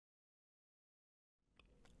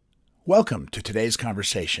Welcome to today's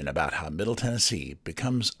conversation about how Middle Tennessee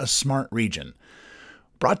becomes a smart region.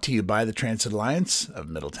 Brought to you by the Transit Alliance of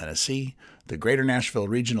Middle Tennessee, the Greater Nashville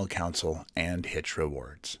Regional Council, and Hytch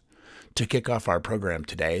Rewards. To kick off our program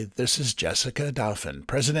today, this is Jessica Dauphin,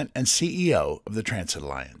 President and CEO of the Transit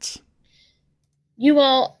Alliance. You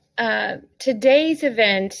all, today's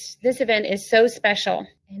event, this event is so special.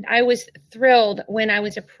 And I was thrilled when I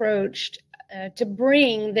was approached to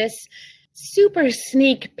bring this super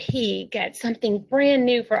sneak peek at something brand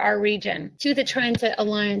new for our region to the Transit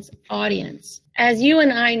Alliance audience. As you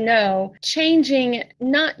and I know, changing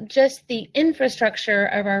not just the infrastructure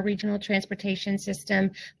of our regional transportation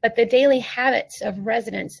system, but the daily habits of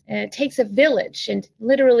residents, it takes a village and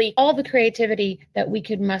literally all the creativity that we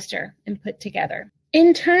could muster and put together.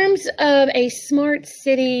 In terms of a smart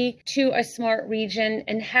city to a smart region,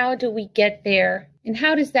 and how do we get there? And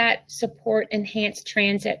how does that support enhanced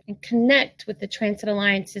transit and connect with the Transit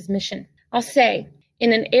Alliance's mission? I'll say,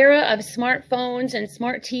 in an era of smartphones and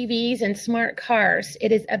smart TVs and smart cars,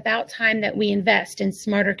 it is about time that we invest in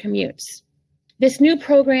smarter commutes. This new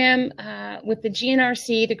program with the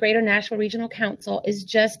GNRC, the Greater Nashville Regional Council, is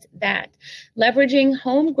just that, leveraging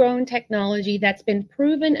homegrown technology that's been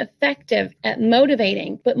proven effective at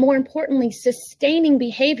motivating, but more importantly, sustaining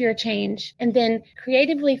behavior change, and then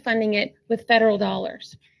creatively funding it with federal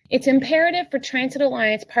dollars. It's imperative for Transit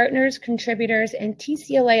Alliance partners, contributors, and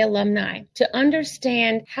TCLA alumni to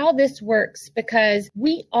understand how this works, because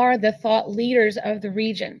we are the thought leaders of the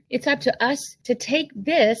region. It's up to us to take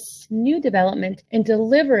this new development and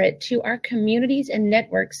deliver it to our communities and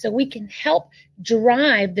networks so we can help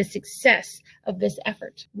drive the success of this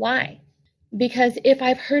effort. Why? Because if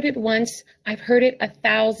I've heard it once, I've heard it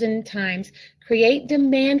 1,000 times. Create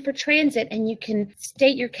demand for transit and you can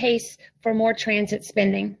state your case for more transit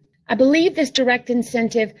spending. I believe this direct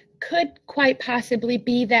incentive could quite possibly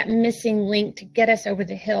be that missing link to get us over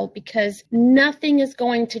the hill, because nothing is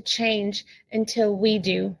going to change until we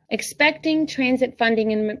do. Expecting transit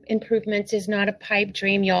funding improvements is not a pipe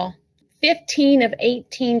dream, y'all. 15 of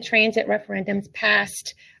 18 transit referendums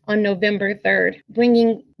passed on November 3rd,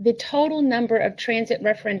 bringing the total number of transit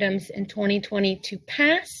referendums in 2020 to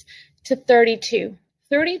pass to 32.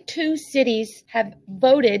 32 cities have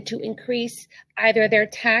voted to increase either their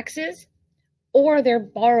taxes or their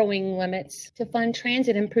borrowing limits to fund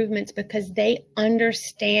transit improvements because they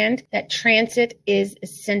understand that transit is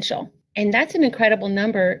essential. And that's an incredible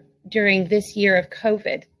number during this year of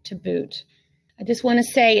COVID to boot. I just want to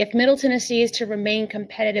say, if Middle Tennessee is to remain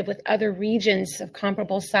competitive with other regions of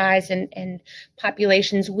comparable size and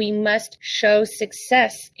populations, we must show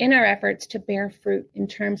success in our efforts to bear fruit in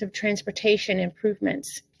terms of transportation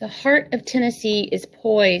improvements. The heart of Tennessee is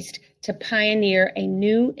poised to pioneer a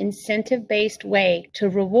new incentive-based way to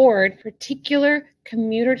reward particular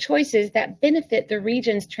commuter choices that benefit the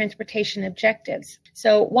region's transportation objectives.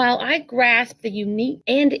 So while I grasp the unique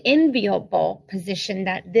and enviable position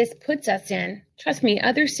that this puts us in, trust me,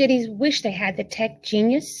 other cities wish they had the tech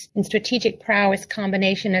genius and strategic prowess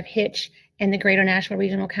combination of Hytch and the Greater Nashville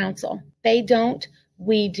Regional Council. They don't,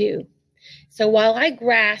 we do. So while I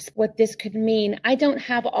grasp what this could mean, I don't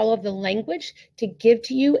have all of the language to give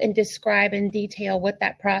to you and describe in detail what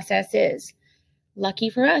that process is.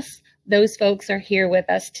 Lucky for us, those folks are here with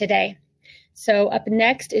us today. So up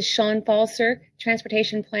next is Sean Falser,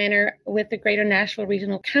 Transportation Planner with the Greater Nashville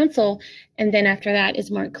Regional Council. And then after that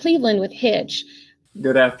is Mark Cleveland with Hytch.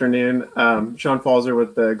 Good afternoon. Sean Falser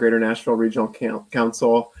with the Greater Nashville Regional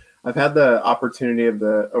Council. I've had the opportunity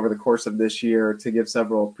over the course of this year to give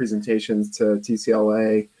several presentations to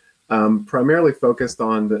TCLA, primarily focused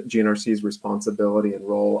on the GNRC's responsibility and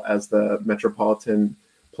role as the metropolitan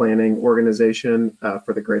planning organization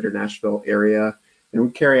for the Greater Nashville area. And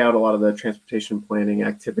we carry out a lot of the transportation planning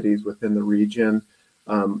activities within the region.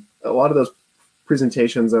 A lot of those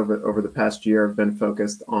presentations over the past year have been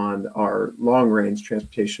focused on our long-range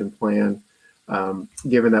transportation plan,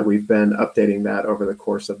 given that we've been updating that over the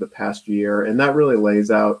course of the past year. And that really lays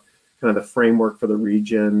out kind of the framework for the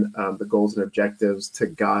region, the goals and objectives to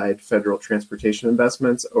guide federal transportation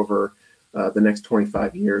investments over the next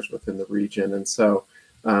 25 years within the region. And so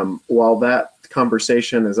while that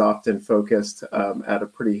conversation is often focused at a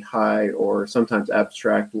pretty high or sometimes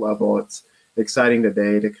abstract level, it's exciting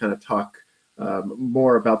today to kind of talk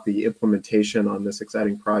more about the implementation on this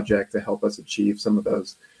exciting project to help us achieve some of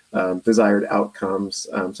those desired outcomes,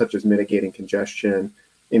 such as mitigating congestion,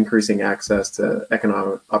 increasing access to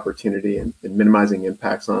economic opportunity, and minimizing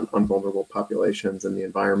impacts on vulnerable populations and the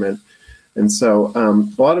environment. And so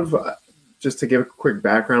a lot of, just to give a quick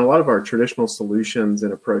background, a lot of our traditional solutions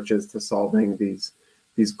and approaches to solving these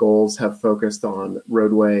these goals have focused on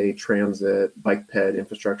roadway, transit, bike ped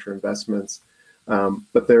infrastructure investments.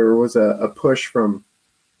 But there was a push from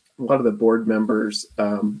a lot of the board members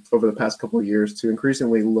over the past couple of years to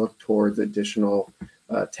increasingly look towards additional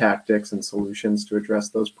tactics and solutions to address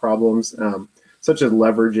those problems, such as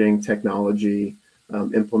leveraging technology,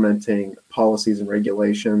 implementing policies and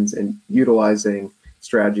regulations, and utilizing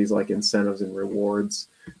strategies like incentives and rewards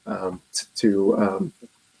to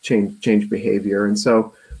change behavior. And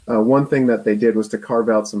so one thing that they did was to carve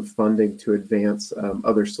out some funding to advance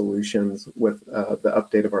other solutions with the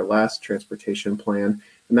update of our last transportation plan.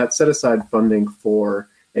 And that set aside funding for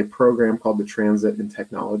a program called the Transit and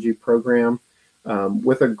Technology Program,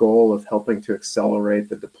 with a goal of helping to accelerate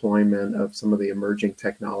the deployment of some of the emerging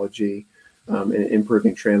technology and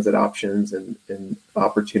improving transit options and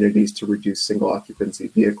opportunities to reduce single occupancy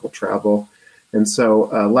vehicle travel. And so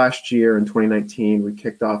last year in 2019, we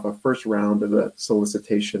kicked off our first round of the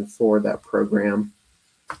solicitation for that program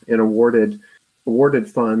and awarded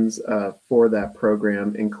funds for that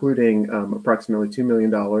program, including approximately $2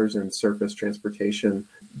 million in surface transportation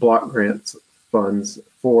block grants funds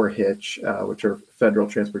for Hytch, which are federal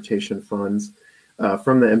transportation funds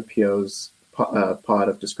from the MPO's pot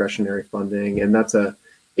of discretionary funding. And that's a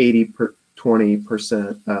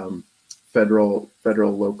 20% federal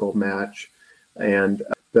local match. And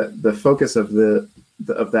the focus of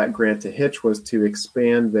that grant to Hytch was to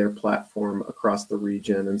expand their platform across the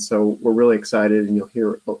region. And so we're really excited, and you'll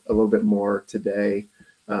hear a little bit more today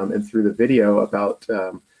and through the video about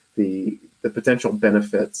the potential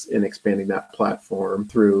benefits in expanding that platform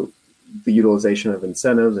through the utilization of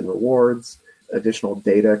incentives and rewards, additional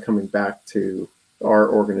data coming back to our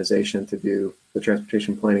organization to do the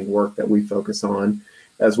transportation planning work that we focus on,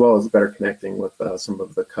 as well as better connecting with some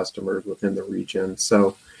of the customers within the region.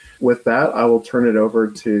 So with that, I will turn it over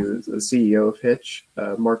to the CEO of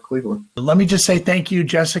Hytch, Mark Cleveland. Let me just say thank you,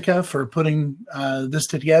 Jessica, for putting this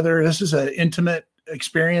together. This is an intimate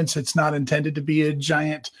experience. It's not intended to be a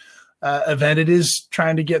giant event. It is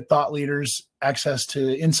trying to get thought leaders access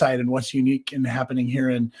to insight and what's unique and happening here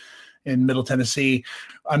in Middle Tennessee.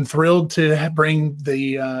 I'm thrilled to bring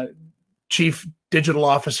the Chief Digital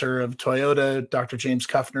Officer of Toyota, Dr. James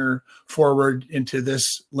Kuffner, forward into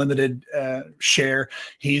this limited share.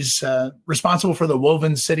 He's responsible for the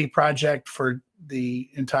Woven City project for the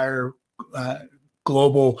entire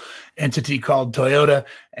global entity called Toyota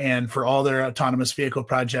and for all their autonomous vehicle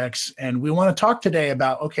projects. And we want to talk today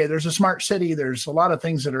about, okay, there's a smart city. There's a lot of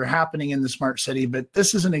things that are happening in the smart city, but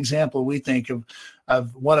this is an example, we think,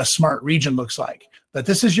 of what a smart region looks like. But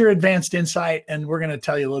this is your advanced insight, and we're going to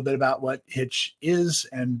tell you a little bit about what Hytch is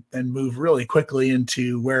and then move really quickly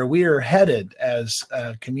into where we are headed as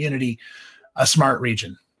a community, a smart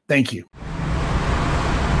region. Thank you.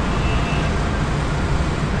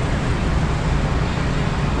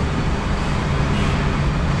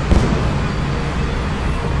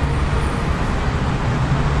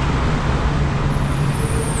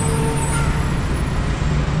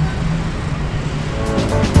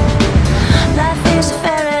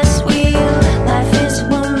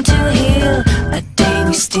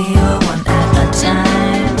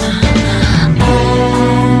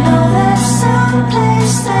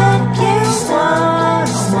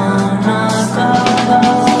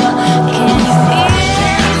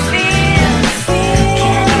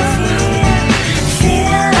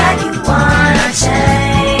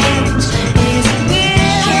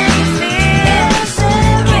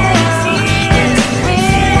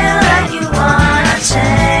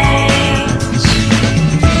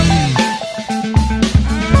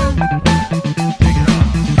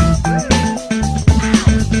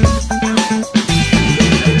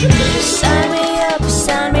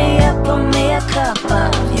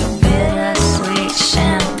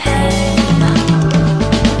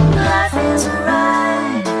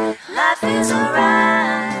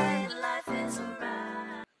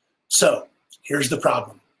 So here's the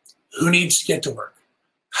problem. Who needs to get to work?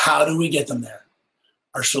 How do we get them there?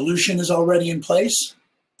 Our solution is already in place.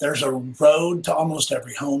 There's a road to almost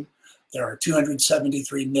every home. There are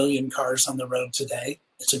 273 million cars on the road today.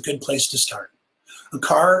 It's a good place to start. A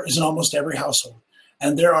car is in almost every household.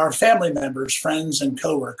 And there are family members, friends, and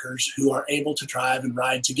coworkers who are able to drive and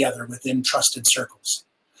ride together within trusted circles.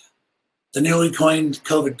 The newly coined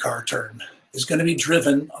COVID car term is going to be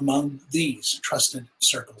driven among these trusted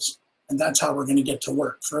circles. And that's how we're going to get to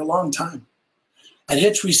work for a long time. At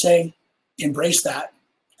Hytch, we say, embrace that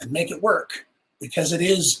and make it work, because it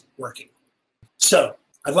is working. So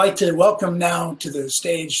I'd like to welcome now to the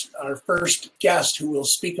stage our first guest who will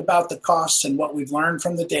speak about the costs and what we've learned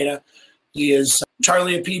from the data. He is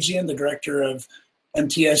Charlie Apigian, the Director of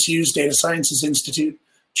MTSU's Data Sciences Institute.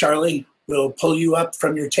 Charlie, we'll pull you up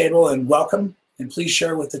from your table and welcome, and please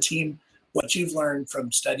share with the team what you've learned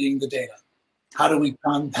from studying the data. How do we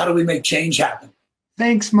make change happen?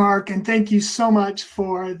 Thanks, Mark, and thank you so much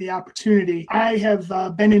for the opportunity. I have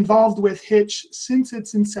been involved with Hytch since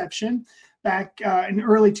its inception back in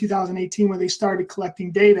early 2018 when they started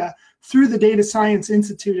collecting data through the Data Science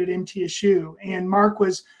Institute at MTSU. And Mark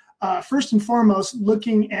was first and foremost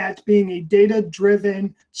looking at being a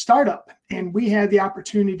data-driven startup. And we had the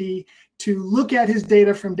opportunity to look at his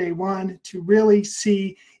data from day one to really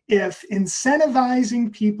see if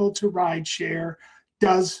incentivizing people to ride share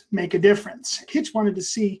does make a difference. Hytch wanted to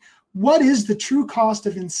see what is the true cost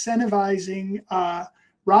of incentivizing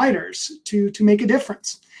riders to make a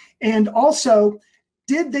difference. And also,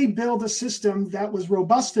 did they build a system that was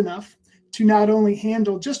robust enough to not only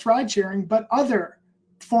handle just ride sharing, but other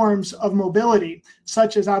forms of mobility,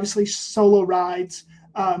 such as obviously solo rides,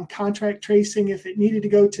 contract tracing if it needed to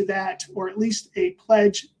go to that, or at least a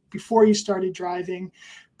pledge before you started driving.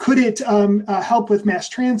 Could it help with mass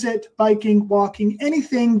transit, biking, walking,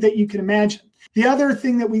 anything that you can imagine? The other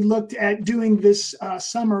thing that we looked at doing this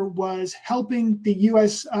summer was helping the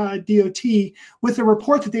US DOT with a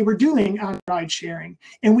report that they were doing on ride sharing.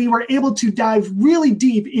 And we were able to dive really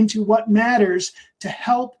deep into what matters to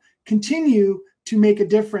help continue to make a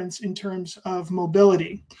difference in terms of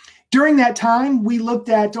mobility. During that time, we looked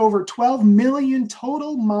at over 12 million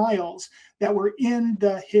total miles that were in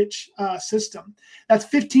the Hytch system. That's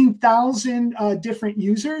 15,000 different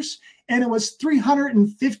users, and it was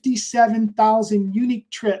 357,000 unique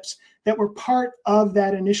trips that were part of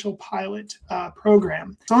that initial pilot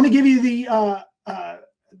program. So I'm going to give you the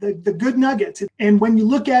good nuggets. And when you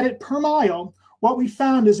look at it per mile, what we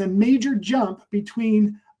found is a major jump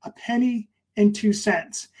between a penny and 2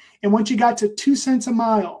 cents. And once you got to 2 cents a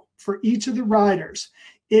mile for each of the riders,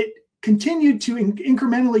 it continued to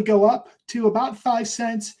incrementally go up to about 5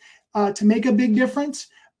 cents to make a big difference.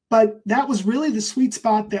 But that was really the sweet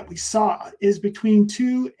spot that we saw, is between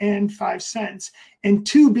 2 and 5 cents, and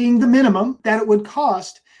 2 being the minimum that it would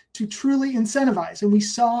cost to truly incentivize. And we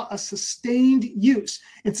saw a sustained use.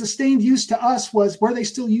 And sustained use to us was, were they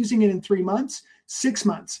still using it in 3 months, 6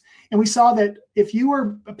 months? And we saw that if you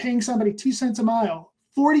were paying somebody 2 cents a mile,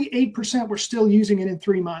 48% were still using it in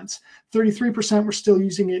 3 months. 33% were still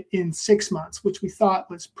using it in 6 months, which we thought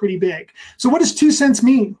was pretty big. So what does 2 cents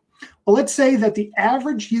mean? Well, let's say that the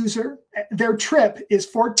average user, their trip is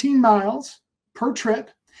 14 miles per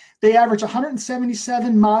trip. They average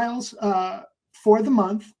 177 miles for the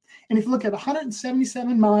month. And if you look at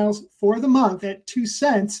 177 miles for the month at 2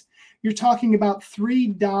 cents, you're talking about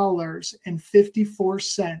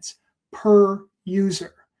 $3.54 per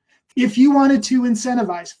user. If you wanted to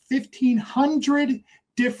incentivize 1,500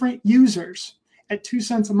 different users at 2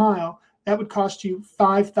 cents a mile, that would cost you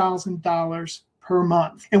 $5,000 per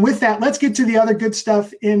month. And with that, let's get to the other good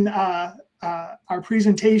stuff in our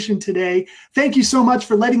presentation today. Thank you so much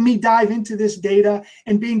for letting me dive into this data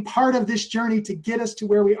and being part of this journey to get us to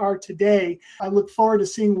where we are today. I look forward to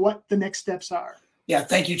seeing what the next steps are. Yeah,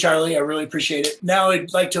 thank you, Charlie. I really appreciate it. Now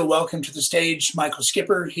I'd like to welcome to the stage Michael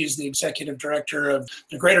Skipper. He's the Executive Director of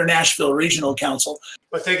the Greater Nashville Regional Council.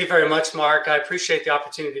 Well, thank you very much, Mark. I appreciate the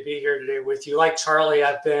opportunity to be here today with you. Like Charlie,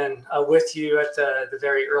 I've been with you at the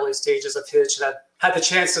very early stages of Hytch, and I've had the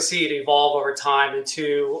chance to see it evolve over time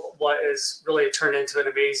into what is really turned into an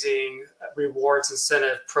amazing rewards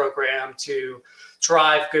incentive program to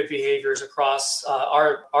drive good behaviors across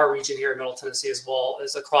our region here in Middle Tennessee, as well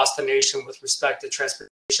as across the nation with respect to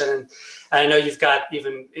transportation. And I know you've got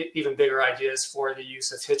even bigger ideas for the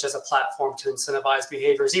use of Hytch as a platform to incentivize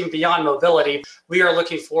behaviors, even beyond mobility. We are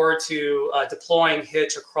looking forward to deploying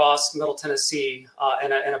Hytch across Middle Tennessee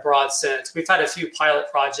in a broad sense. We've had a few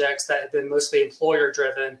pilot projects that have been mostly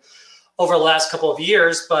employer-driven over the last couple of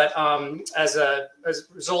years, but as a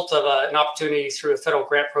result of an opportunity through a federal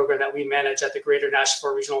grant program that we manage at the Greater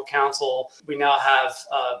Nashville Regional Council, we now have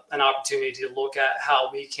an opportunity to look at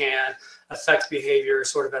how we can affect behavior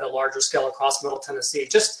sort of at a larger scale across Middle Tennessee.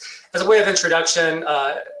 Just as a way of introduction,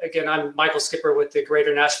 again, I'm Michael Skipper with the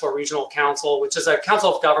Greater Nashville Regional Council, which is a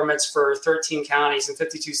council of governments for 13 counties and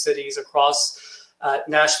 52 cities across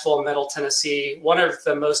Nashville, Middle Tennessee. One of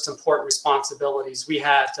the most important responsibilities we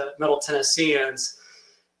have to Middle Tennesseans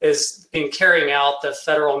is in carrying out the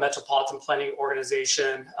Federal Metropolitan Planning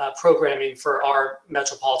Organization programming for our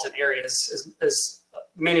metropolitan areas. As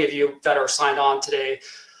many of you that are signed on today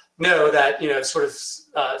know, that sort of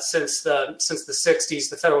since the 60s,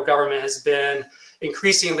 the federal government has been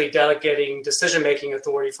increasingly delegating decision-making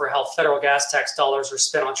authority for how federal gas tax dollars are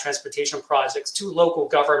spent on transportation projects to local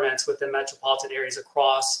governments within metropolitan areas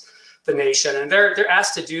across the nation. And they're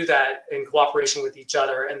asked to do that in cooperation with each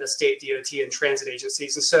other and the state DOT and transit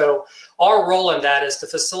agencies. And so our role in that is to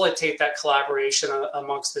facilitate that collaboration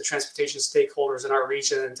amongst the transportation stakeholders in our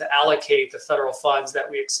region and to allocate the federal funds that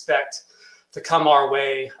we expect to come our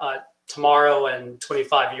way tomorrow and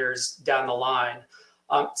 25 years down the line.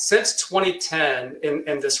 Since 2010,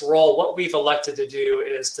 in this role, what we've elected to do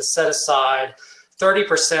is to set aside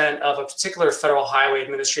 30% of a particular Federal Highway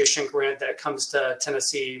Administration grant that comes to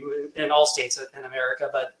Tennessee, in all states in America,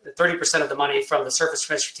 but 30% of the money from the Surface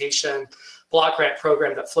Transportation Block Grant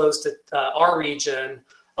Program that flows to our region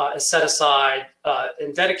is set aside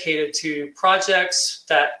and dedicated to projects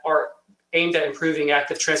that are aimed at improving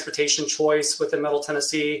active transportation choice within Middle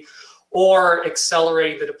Tennessee, or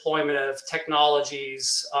accelerating the deployment of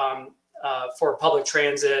technologies for public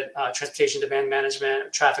transit, transportation demand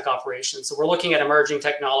management, traffic operations. So we're looking at emerging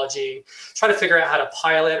technology, trying to figure out how to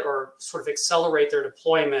pilot or sort of accelerate their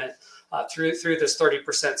deployment through this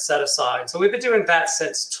 30% set aside. So we've been doing that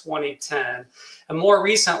since 2010. And more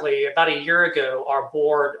recently, about a year ago, our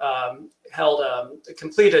board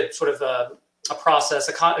completed sort of a process,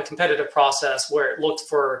 a competitive process where it looked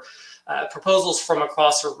for proposals from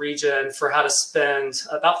across the region for how to spend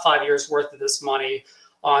about 5 years worth of this money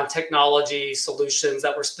on technology solutions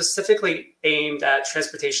that were specifically aimed at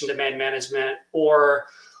transportation demand management or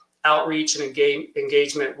outreach and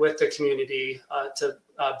engagement with the community to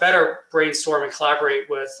better brainstorm and collaborate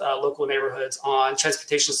with local neighborhoods on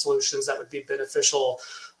transportation solutions that would be beneficial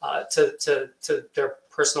to their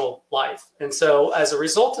personal life. And so as a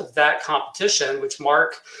result of that competition, which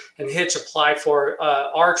Mark and Hytch applied for,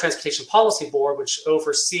 our Transportation Policy Board, which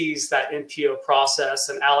oversees that NPO process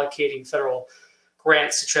and allocating federal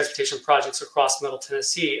grants to transportation projects across Middle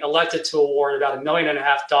Tennessee, elected to award about $1.5 million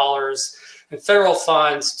in federal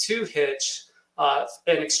funds to Hytch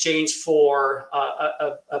in exchange for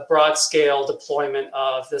a broad-scale deployment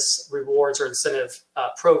of this rewards or incentive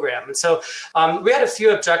program. And so we had a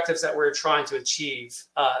few objectives that we were trying to achieve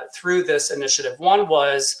through this initiative. One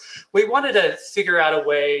was we wanted to figure out a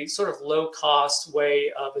way, sort of low-cost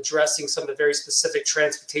way of addressing some of the very specific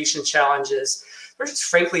transportation challenges. They're just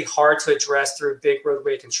frankly hard to address through big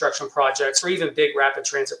roadway construction projects or even big rapid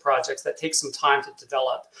transit projects that take some time to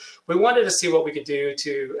develop. We wanted to see what we could do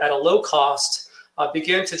to, at a low cost,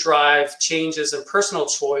 begin to drive changes in personal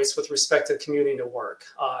choice with respect to commuting to work.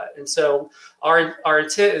 And so our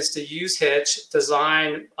intent is to use Hytch,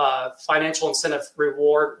 design financial incentive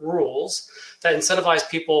reward rules that incentivize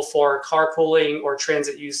people for carpooling or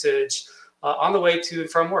transit usage on the way to and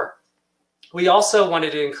from work. We also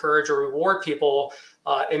wanted to encourage or reward people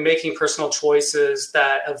in making personal choices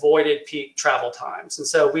that avoided peak travel times. And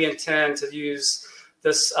so we intend to use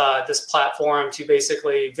this platform to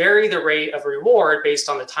basically vary the rate of reward based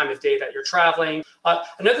on the time of day that you're traveling.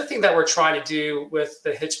 Another thing that we're trying to do with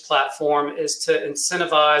the Hytch platform is to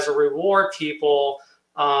incentivize or reward people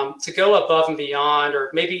to go above and beyond, or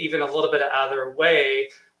maybe even a little bit out of their way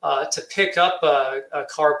to pick up a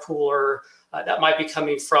carpooler that might be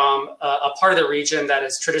coming from a part of the region that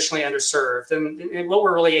is traditionally underserved. And what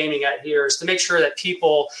we're really aiming at here is to make sure that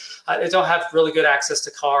people that don't have really good access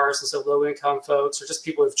to cars, and so low-income folks or just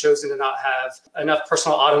people who've chosen to not have enough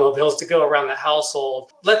personal automobiles to go around the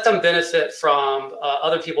household, let them benefit from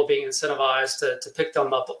other people being incentivized to pick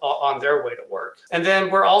them up on their way to work. And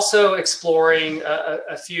then we're also exploring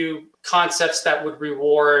a few concepts that would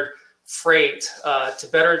reward freight to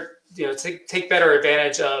better take better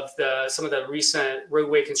advantage of some of the recent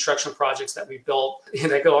roadway construction projects that we built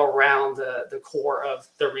that go around the core of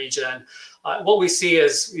the region. What we see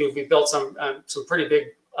is we built some pretty big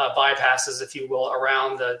bypasses, if you will,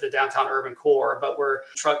 around the downtown urban core, but where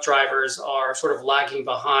truck drivers are sort of lagging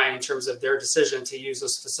behind in terms of their decision to use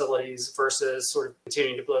those facilities versus sort of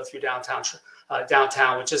continuing to blow through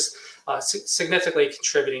downtown, which is significantly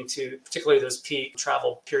contributing to particularly those peak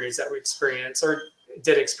travel periods that we experience or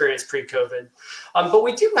did experience pre-COVID. But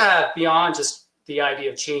we do have, beyond just the idea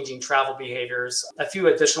of changing travel behaviors, a few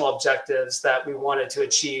additional objectives that we wanted to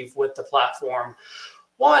achieve with the platform.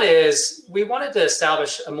 One is we wanted to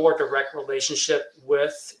establish a more direct relationship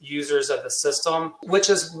with users of the system, which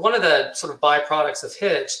is one of the sort of byproducts of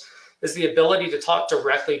Hytch, is the ability to talk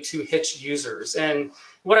directly to Hytch users. And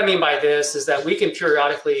what I mean by this is that we can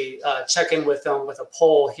periodically check in with them with a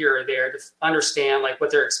poll here or there to understand like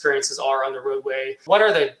what their experiences are on the roadway. What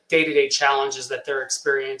are the day-to-day challenges that they're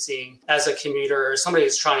experiencing as a commuter or somebody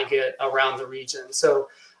who's trying to get around the region? So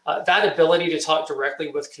that ability to talk directly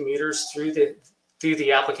with commuters through through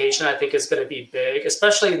the application, I think is going to be big,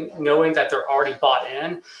 especially knowing that they're already bought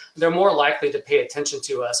in. They're more likely to pay attention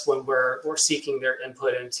to us when we're seeking their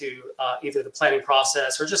input into either the planning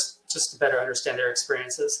process or just to better understand their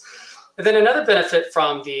experiences. And then another benefit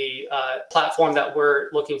from the platform that we're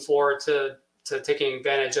looking forward to taking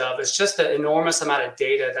advantage of is just the enormous amount of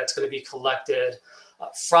data that's going to be collected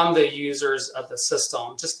from the users of the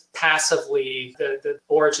system, just passively, the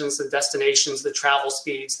origins, the destinations, the travel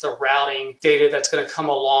speeds, the routing data that's going to come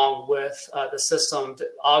along with the system to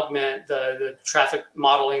augment the traffic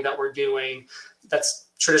modeling that we're doing that's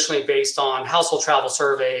traditionally based on household travel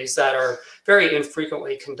surveys that are very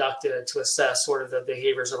infrequently conducted to assess sort of the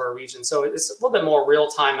behaviors of our region. So it's a little bit more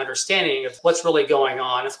real-time understanding of what's really going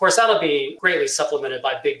on. Of course, that'll be greatly supplemented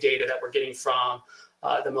by big data that we're getting from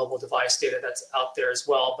the mobile device data that's out there as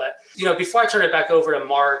well. But, before I turn it back over to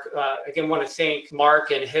Mark, again, want to thank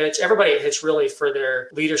Mark and Hytch, everybody at Hytch really for their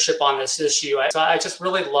leadership on this issue. So I just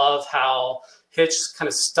really love how Hytch kind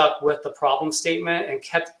of stuck with the problem statement and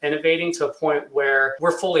kept innovating to a point where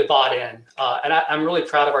we're fully bought in. And I'm really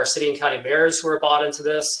proud of our city and county mayors who are bought into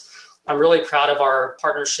this. I'm really proud of our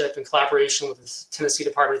partnership and collaboration with the Tennessee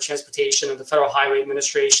Department of Transportation and the Federal Highway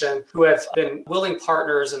Administration, who have been willing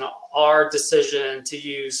partners in our decision to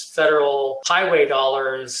use federal highway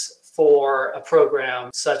dollars for a program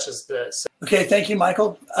such as this. Okay, thank you,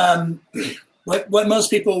 Michael. What most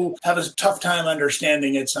people have a tough time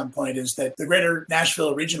understanding at some point is that the Greater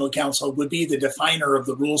Nashville Regional Council would be the definer of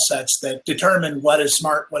the rule sets that determine what is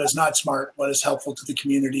smart, what is not smart, what is helpful to the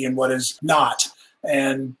community, and what is not.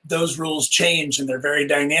 And those rules change and they're very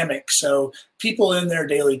dynamic. So people in their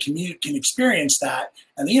daily commute can experience that.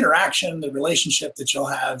 And the interaction, the relationship that you'll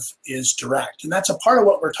have is direct. And that's a part of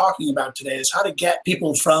what we're talking about today is how to get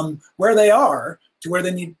people from where they are to where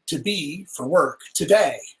they need to be for work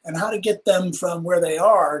today, and how to get them from where they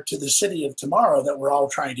are to the city of tomorrow that we're all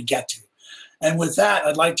trying to get to. And with that,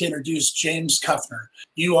 I'd like to introduce James Kuffner.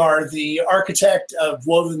 You are the architect of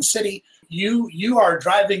Woven City. You are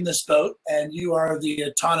driving this boat, and you are the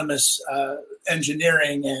autonomous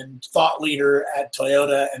engineering and thought leader at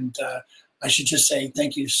Toyota. And I should just say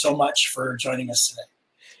thank you so much for joining us today.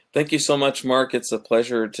 Thank you so much, Mark. It's a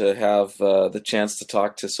pleasure to have the chance to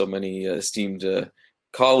talk to so many esteemed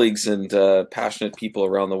colleagues and passionate people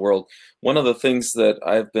around the world. One of the things that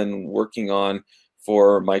I've been working on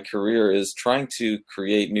for my career is trying to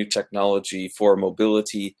create new technology for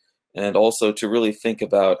mobility and also to really think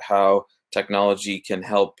about how technology can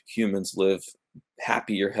help humans live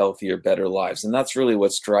happier, healthier, better lives. And that's really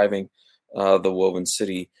what's driving the Woven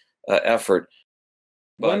City effort.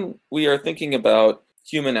 When we are thinking about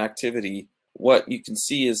human activity, what you can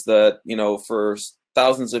see is that, for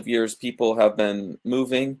thousands of years, people have been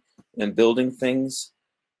moving and building things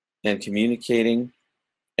and communicating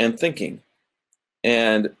and thinking.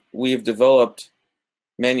 And we've developed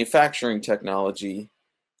manufacturing technology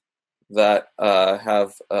that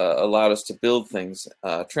have allowed us to build things,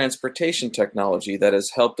 transportation technology that has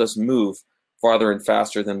helped us move farther and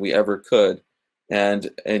faster than we ever could,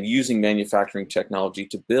 and using manufacturing technology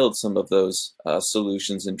to build some of those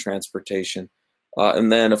solutions in transportation.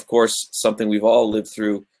 And then, of course, something we've all lived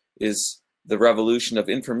through is the revolution of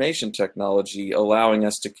information technology, allowing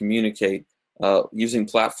us to communicate using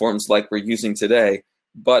platforms like we're using today.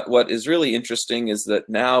 But what is really interesting is that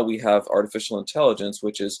now we have artificial intelligence,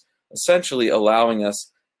 which is essentially allowing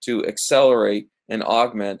us to accelerate and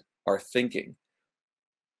augment our thinking.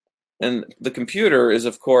 And the computer is,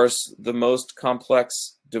 of course, the most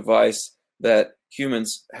complex device that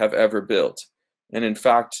humans have ever built. And in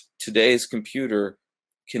fact, today's computer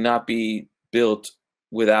cannot be built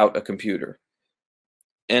without a computer.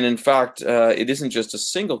 And in fact, it isn't just a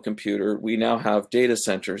single computer. We now have data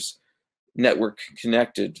centers, network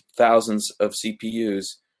connected, thousands of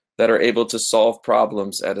CPUs that are able to solve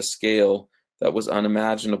problems at a scale that was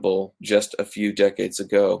unimaginable just a few decades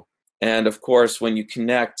ago. And of course, when you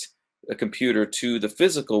connect a computer to the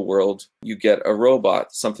physical world, you get a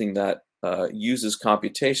robot, something that uses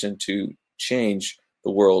computation to change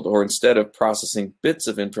the world. Or instead of processing bits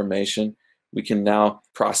of information, we can now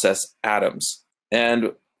process atoms.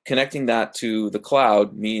 And connecting that to the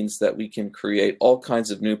cloud means that we can create all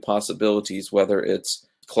kinds of new possibilities, whether it's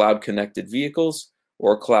cloud-connected vehicles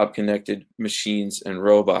or cloud-connected machines and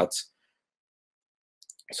robots.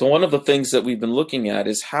 So one of the things that we've been looking at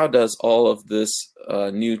is how does all of this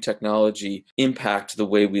new technology impact the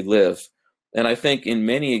way we live? And I think in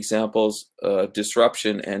many examples,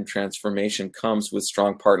 disruption and transformation comes with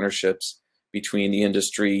strong partnerships between the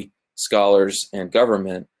industry, scholars, and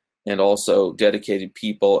government, and also dedicated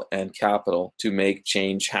people and capital to make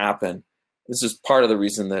change happen. This is part of the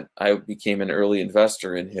reason that I became an early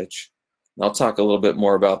investor in Hytch. And I'll talk a little bit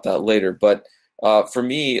more about that later. But for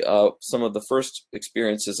me, some of the first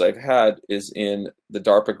experiences I've had is in the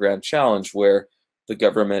DARPA Grand Challenge, where the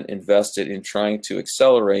government invested in trying to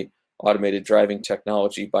accelerate automated driving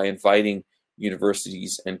technology by inviting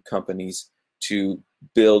universities and companies to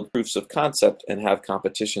build proofs of concept and have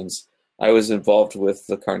competitions. I was involved with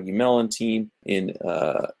the Carnegie Mellon team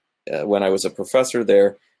when I was a professor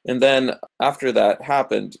there. And then after that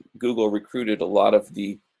happened, Google recruited a lot of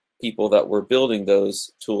the people that were building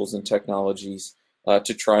those tools and technologies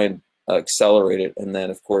to try and accelerate it. And then,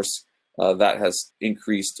 of course, that has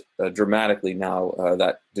increased dramatically now.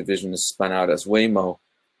 That division is spun out as Waymo.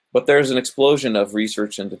 But there's an explosion of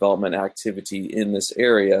research and development activity in this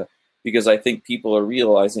area because I think people are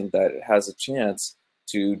realizing that it has a chance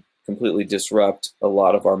to completely disrupt a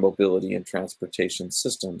lot of our mobility and transportation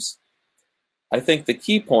systems. I think the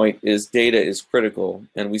key point is data is critical,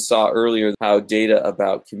 and we saw earlier how data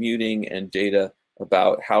about commuting and data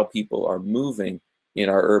about how people are moving in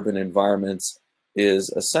our urban environments is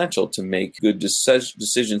essential to make good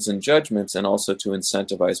decisions and judgments and also to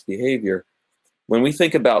incentivize behavior. When we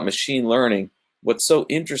think about machine learning, what's so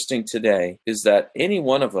interesting today is that any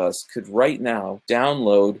one of us could right now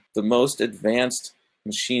download the most advanced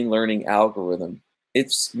machine learning algorithm.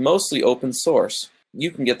 It's mostly open source.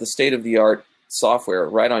 You can get the state-of-the-art software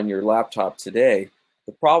right on your laptop today.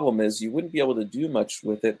 The problem is you wouldn't be able to do much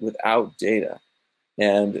with it without data.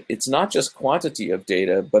 And it's not just quantity of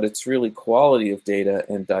data, but it's really quality of data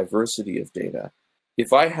and diversity of data.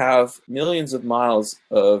 If I have millions of miles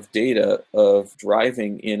of data of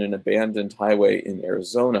driving in an abandoned highway in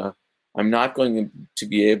Arizona, I'm not going to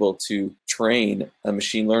be able to train a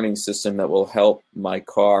machine learning system that will help my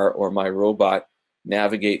car or my robot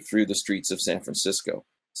navigate through the streets of San Francisco.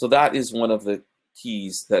 So that is one of the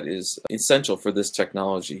keys that is essential for this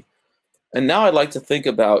technology. And now I'd like to think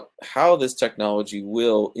about how this technology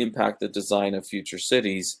will impact the design of future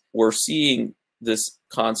cities. We're seeing this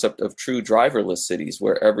concept of true driverless cities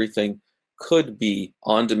where everything could be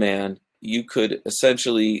on demand. You could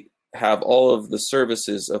essentially have all of the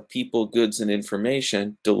services of people, goods, and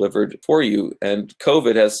information delivered for you. And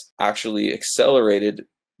COVID has actually accelerated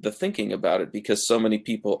the thinking about it because so many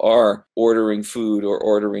people are ordering food or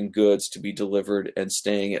ordering goods to be delivered and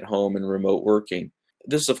staying at home and remote working.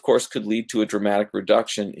 This, of course, could lead to a dramatic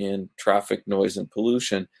reduction in traffic, noise, and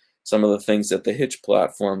pollution, some of the things that the Hytch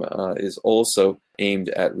platform is also aimed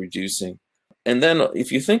at reducing. And then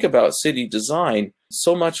if you think about city design,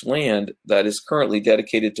 so much land that is currently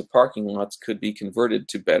dedicated to parking lots could be converted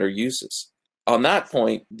to better uses. On that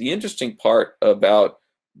point, the interesting part about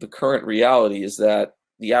the current reality is that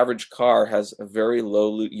the average car has a very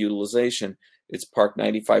low utilization. It's parked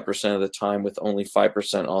 95% of the time with only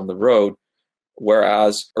 5% on the road,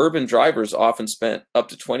 whereas urban drivers often spent up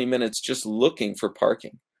to 20 minutes just looking for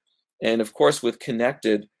parking. And of course, with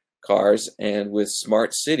connected cars and with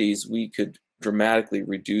smart cities, we could dramatically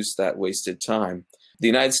reduce that wasted time. The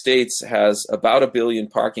United States has about 1 billion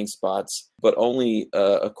parking spots, but only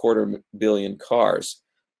 250 million cars.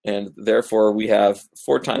 And therefore, we have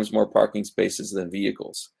 4 times more parking spaces than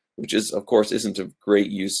vehicles, which is, of course, isn't a great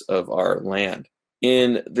use of our land.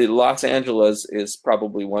 In the Los Angeles is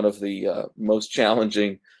probably one of the most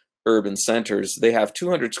challenging urban centers. They have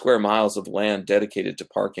 200 square miles of land dedicated to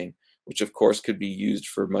parking, which of course could be used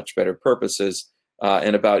for much better purposes,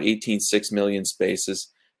 and about 18.6 million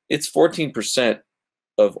spaces. It's 14%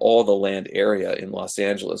 of all the land area in Los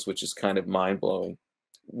Angeles, which is kind of mind-blowing.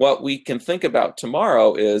 What we can think about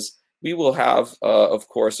tomorrow is we will have, of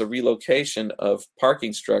course, a relocation of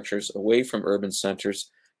parking structures away from urban centers.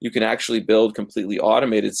 You can actually build completely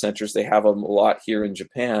automated centers. They have them a lot here in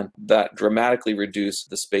Japan that dramatically reduce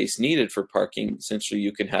the space needed for parking. Essentially,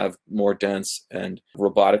 you can have more dense and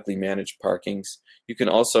robotically managed parkings. You can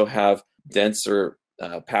also have denser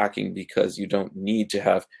packing because you don't need to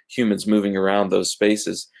have humans moving around those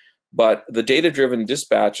spaces. But the data-driven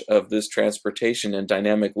dispatch of this transportation and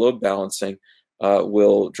dynamic load balancing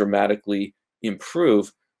will dramatically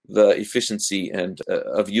improve the efficiency and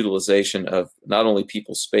of utilization of not only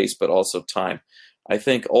people's space, but also time. I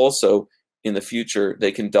think also in the future,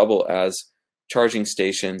 they can double as charging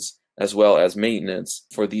stations as well as maintenance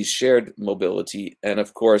for these shared mobility. And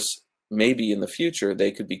of course, maybe in the future,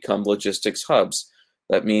 they could become logistics hubs.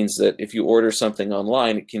 That means that if you order something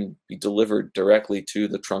online, it can be delivered directly to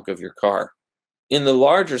the trunk of your car. In the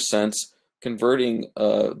larger sense, converting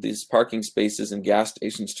these parking spaces and gas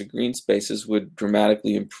stations to green spaces would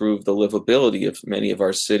dramatically improve the livability of many of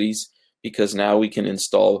our cities because now we can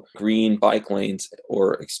install green bike lanes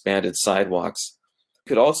or expanded sidewalks.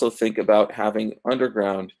 Could also think about having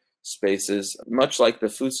underground spaces, much like the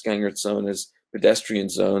Fußgängerzone is pedestrian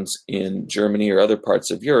zones in Germany or other parts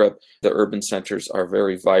of Europe. The urban centers are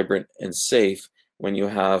very vibrant and safe when you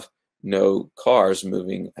have no cars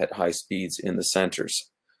moving at high speeds in the centers.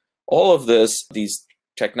 All of this, these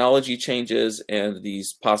technology changes and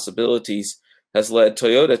these possibilities, has led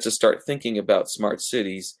Toyota to start thinking about smart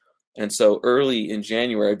cities. And so early in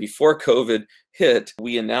January, before COVID hit,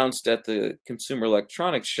 we announced at the Consumer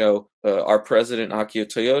Electronics Show, our president, Akio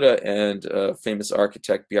Toyoda, and famous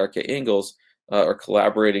architect Bjarke Ingels are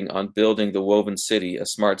collaborating on building the woven city, a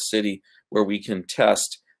smart city where we can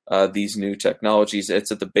test these new technologies.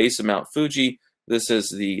 It's at the base of Mount Fuji. This is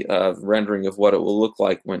the rendering of what it will look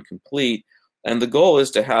like when complete. And the goal is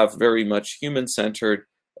to have very much human-centered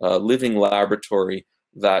living laboratory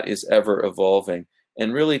that is ever evolving,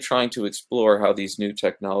 and really trying to explore how these new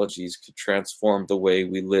technologies could transform the way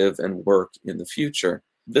we live and work in the future.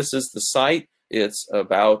 This is the site. It's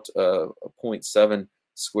about 0.7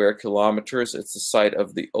 square kilometers. It's the site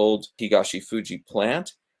of the old Higashi Fuji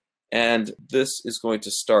plant. And this is going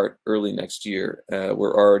to start early next year.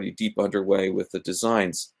 We're already deep underway with the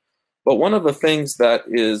designs. But one of the things that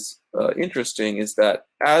is interesting is that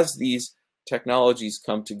as these technologies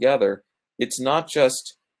come together, it's not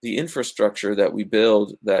just the infrastructure that we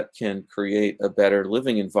build that can create a better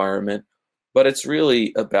living environment, but it's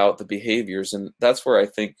really about the behaviors. And that's where I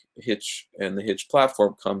think Hytch and the Hytch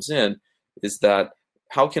platform comes in, is that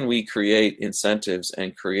how can we create incentives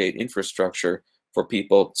and create infrastructure for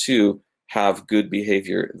people to have good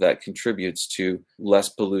behavior that contributes to less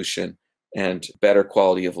pollution and better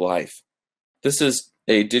quality of life. This is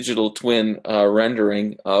a digital twin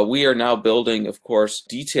rendering. We are now building, of course,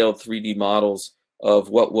 detailed 3D models of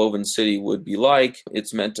what Woven City would be like.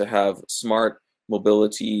 It's meant to have smart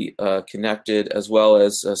mobility connected, as well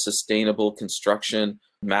as sustainable construction,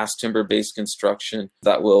 mass timber-based construction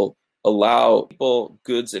that will allow people,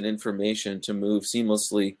 goods, and information to move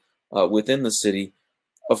seamlessly within the city.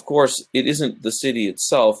 Of course, it isn't the city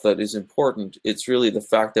itself that is important. It's really the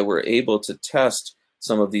fact that we're able to test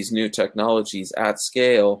some of these new technologies at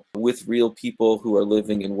scale with real people who are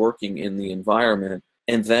living and working in the environment,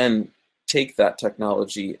 and then take that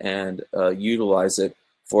technology and utilize it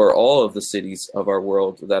for all of the cities of our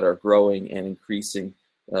world that are growing and increasing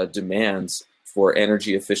demands for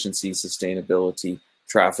energy efficiency, sustainability,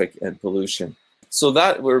 traffic, and pollution. So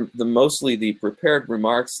that were mostly the prepared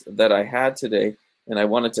remarks that I had today, and I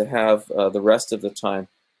wanted to have the rest of the time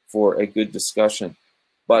for a good discussion.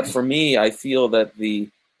 But for me, I feel that the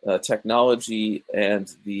technology and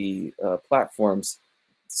the platforms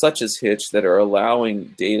such as Hytch that are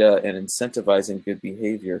allowing data and incentivizing good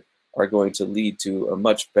behavior are going to lead to a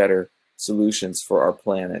much better solutions for our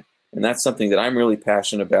planet. And that's something that I'm really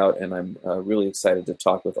passionate about, and I'm really excited to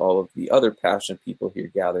talk with all of the other passionate people here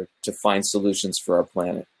gathered to find solutions for our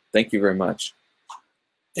planet. Thank you very much.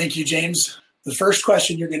 Thank you, James. The first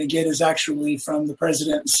question you're going to get is actually from the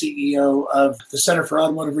president and CEO of the Center for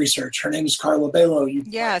Automotive Research. Her name is Carla Bello.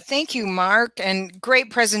 Yeah, thank you, Mark. And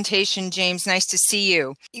great presentation, James. Nice to see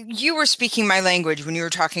you. You were speaking my language when you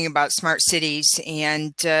were talking about smart cities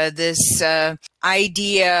and this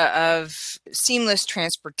idea of seamless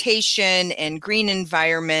transportation and green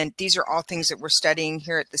environment. These are all things that we're studying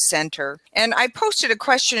here at the center. And I posted a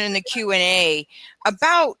question in the Q&A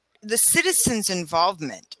about the citizens'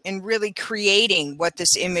 involvement in really creating what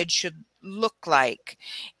this image should look like,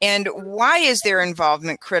 and why is their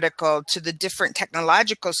involvement critical to the different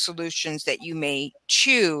technological solutions that you may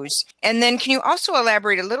choose? And then can you also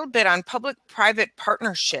elaborate a little bit on public-private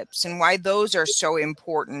partnerships and why those are so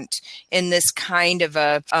important in this kind of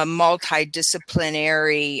a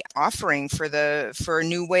multidisciplinary offering for a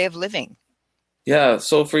new way of living? Yeah,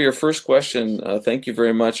 so for your first question, thank you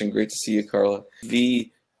very much, and great to see you, Carla.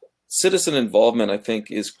 The citizen involvement, I think,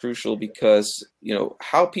 is crucial because,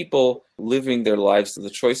 how people living their lives, the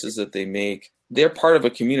choices that they make, they're part of a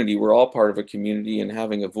community. We're all part of a community, and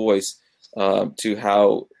having a voice to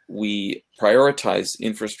how we prioritize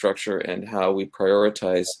infrastructure and how we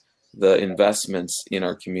prioritize the investments in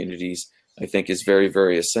our communities, I think is very,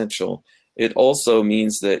 very essential. It also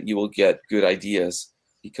means that you will get good ideas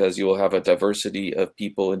because you will have a diversity of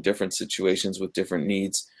people in different situations with different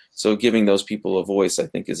needs. So giving those people a voice, I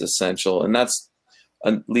think, is essential. And that's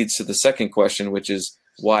leads to the second question, which is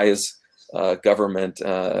why is government,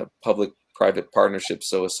 public-private partnership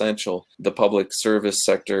so essential? The public service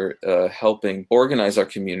sector helping organize our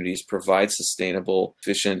communities, provide sustainable,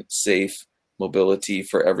 efficient, safe mobility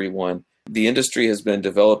for everyone. The industry has been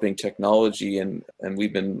developing technology, and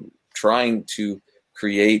we've been trying to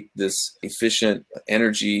create this efficient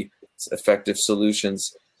energy effective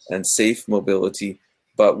solutions and safe mobility,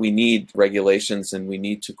 but we need regulations and we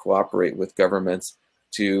need to cooperate with governments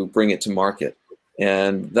to bring it to market.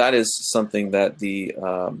 And that is something that the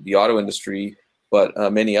auto industry, but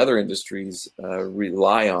many other industries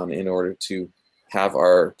rely on in order to have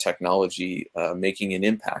our technology making an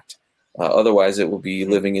impact. Otherwise, it will be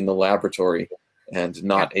living in the laboratory and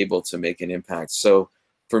not able to make an impact. So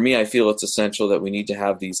for me, I feel it's essential that we need to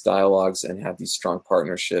have these dialogues and have these strong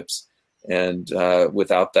partnerships. And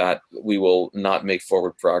without that, we will not make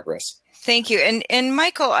forward progress. Thank you. And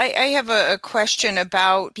Michael, I have a question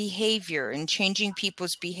about behavior and changing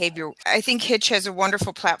people's behavior. I think Hytch has a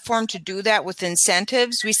wonderful platform to do that with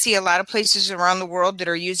incentives. We see a lot of places around the world that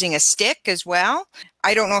are using a stick as well.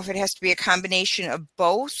 I don't know if it has to be a combination of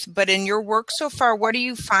both, but in your work so far, what are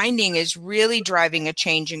you finding is really driving a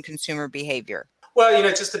change in consumer behavior? Well,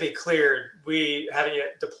 just to be clear, we haven't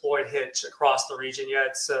yet deployed Hytch across the region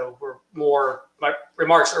yet. So my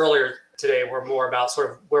remarks earlier today were more about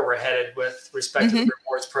sort of where we're headed with respect to the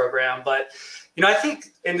rewards program. But, I think,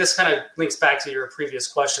 and this kind of links back to your previous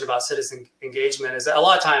question about citizen engagement, is that a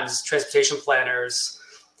lot of times transportation planners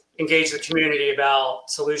engage the community about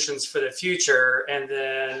solutions for the future. And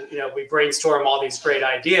then, we brainstorm all these great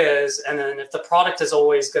ideas. And then if the product is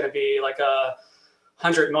always going to be like a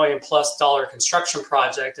 $100 million+ construction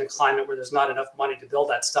project in climate where there's not enough money to build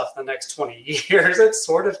that stuff in the next 20 years, it's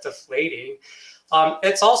sort of deflating.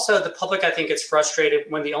 It's also, the public, I think, gets frustrated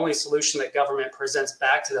when the only solution that government presents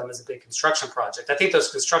back to them is a big construction project. I think those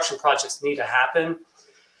construction projects need to happen,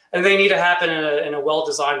 and they need to happen in a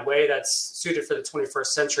well-designed way that's suited for the 21st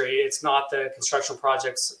century. It's not the construction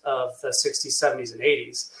projects of the 60s, 70s, and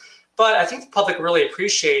 80s. But I think the public really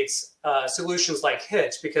appreciates solutions like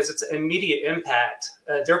Hytch because it's an immediate impact.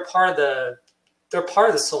 They're part of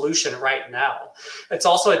the solution right now. It's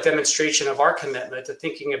also a demonstration of our commitment to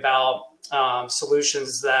thinking about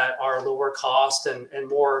solutions that are lower cost and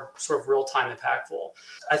more sort of real-time impactful.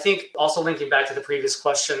 I think also linking back to the previous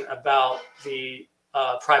question about the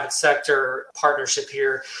private sector partnership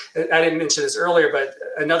here. I didn't mention this earlier, but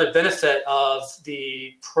another benefit of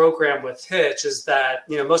the program with Hytch is that,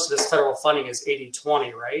 most of this federal funding is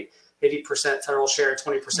 80-20, right? 80% federal share,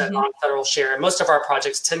 20% non-federal share. And most of our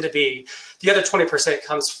projects tend to be, the other 20%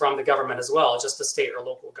 comes from the government as well, just the state or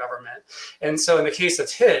local government. And so in the case of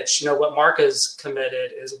Hytch, what Mark is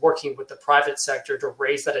committed is working with the private sector to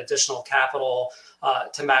raise that additional capital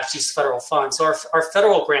to match these federal funds. So our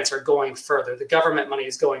federal grants are going further. The government money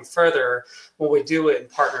is going further when we do it in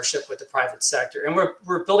partnership with the private sector. And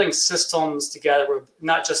we're building systems together. We're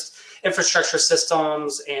not just infrastructure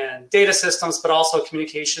systems and data systems, but also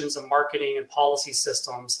communications and marketing and policy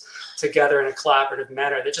systems together in a collaborative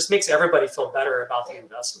manner that just makes everybody feel better about the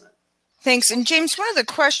investment. Thanks. And James, one of the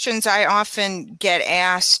questions I often get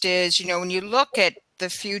asked is, when you look at the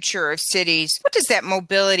future of cities, what does that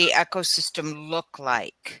mobility ecosystem look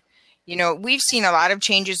like? We've seen a lot of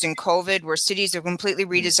changes in COVID where cities have completely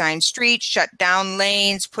redesigned streets, shut down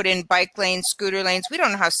lanes, put in bike lanes, scooter lanes. We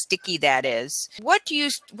don't know how sticky that is. What do you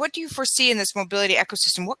foresee in this mobility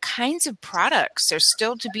ecosystem? What kinds of products are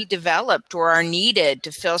still to be developed or are needed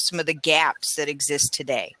to fill some of the gaps that exist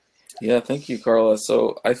today? Yeah, thank you, Carla.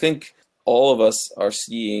 So I think all of us are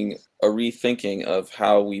seeing a rethinking of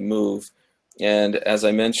how we move. And as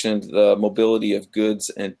I mentioned, the mobility of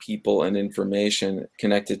goods and people and information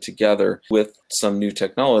connected together with some new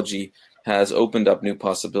technology has opened up new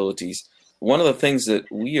possibilities. One of the things that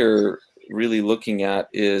we are really looking at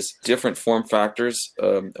is different form factors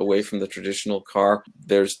away from the traditional car.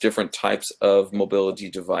 There's different types of mobility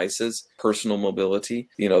devices, personal mobility.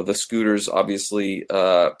 The scooters obviously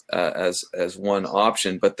as one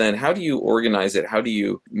option, but then how do you organize it? How do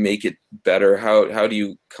you make it better? How do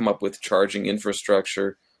you come up with charging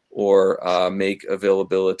infrastructure or make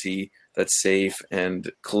availability that's safe and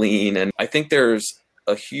clean? And I think there's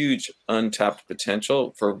a huge untapped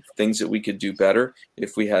potential for things that we could do better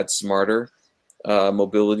if we had smarter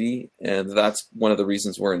mobility, and that's one of the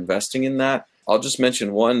reasons we're investing in that. I'll just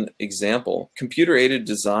mention one example. Computer-aided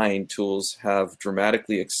design tools have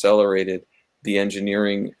dramatically accelerated the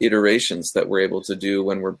engineering iterations that we're able to do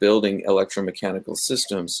when we're building electromechanical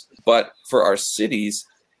systems. But for our cities,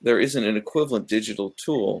 there isn't an equivalent digital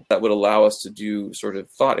tool that would allow us to do sort of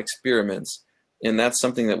thought experiments. And that's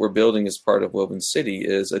something that we're building as part of Woven City,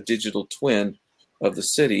 is a digital twin of the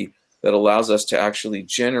city that allows us to actually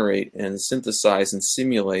generate and synthesize and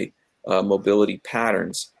simulate mobility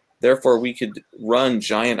patterns. Therefore, we could run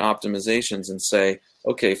giant optimizations and say,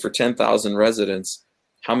 okay, for 10,000 residents,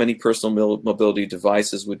 how many personal mobility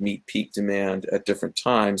devices would meet peak demand at different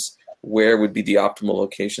times? where would be the optimal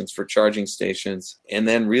locations for charging stations, and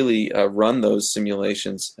then really run those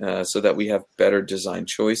simulations so that we have better design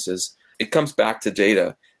choices. It comes back to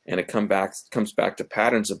data, and it comes back to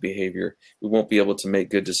patterns of behavior. We won't be able to make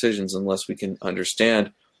good decisions unless we can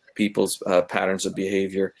understand people's patterns of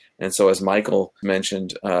behavior. And so, as Michael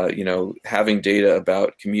mentioned, having data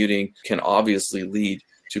about commuting can obviously lead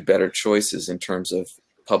to better choices in terms of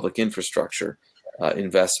public infrastructure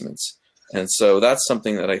investments. And so that's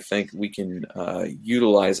something that I think we can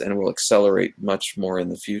utilize and will accelerate much more in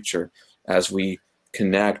the future as we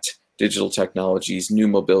connect digital technologies, new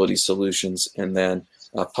mobility solutions, and then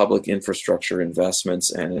public infrastructure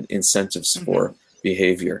investments and incentives for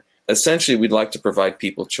behavior. Essentially, we'd like to provide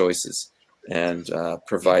people choices and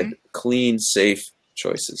provide clean, safe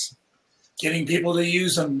choices. Getting people to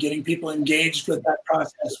use them, getting people engaged with that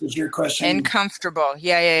process was your question. And comfortable.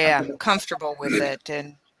 Yeah. Comfortable with it.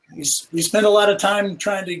 And we spend a lot of time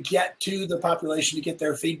trying to get to the population to get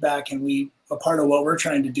their feedback, and a part of what we're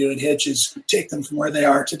trying to do at Hytch is take them from where they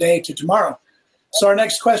are today to tomorrow. So our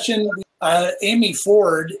next question, Amy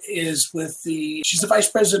Ford is she's the Vice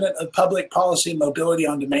President of Public Policy and Mobility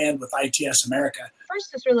on Demand with ITS America.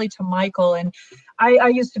 First is really to Michael, and I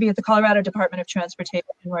used to be at the Colorado Department of Transportation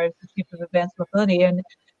where I was the Chief of Advanced Mobility, and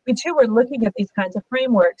we too were looking at these kinds of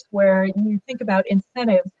frameworks where you think about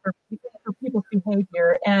incentives for people's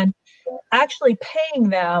behavior, and actually paying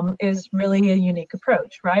them is really a unique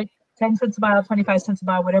approach, right? 10 cents a mile, 25 cents a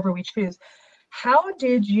mile, whatever we choose. How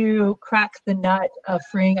did you crack the nut of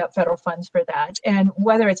freeing up federal funds for that? And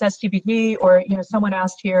whether it's STBD or, someone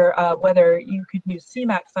asked here whether you could use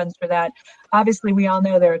CMAQ funds for that. Obviously, we all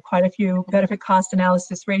know there are quite a few benefit cost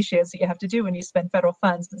analysis ratios that you have to do when you spend federal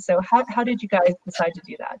funds. And so how did you guys decide to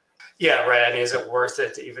do that? Yeah, right. I mean, is it worth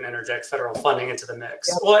it to even interject federal funding into the mix?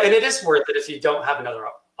 Yep. Well, and it is worth it if you don't have another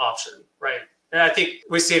option, right? And I think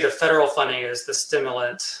we see the federal funding as the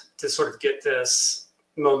stimulant to sort of get this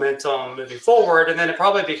momentum moving forward, and then it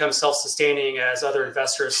probably becomes self-sustaining as other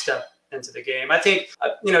investors step into the game. I think,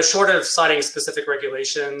 short of citing specific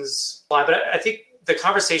regulations, but I think the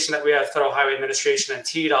conversation that we had with Federal Highway Administration and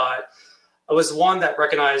TDOT was one that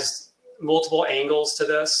recognized multiple angles to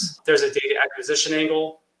this. There's a data acquisition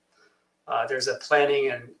angle. There's a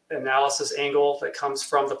planning and analysis angle that comes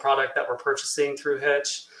from the product that we're purchasing through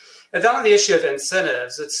Hytch. And then on the issue of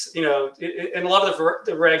incentives, it's, in a lot of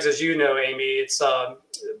the regs, as you know, Amy, it's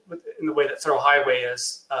in the way that Federal Highway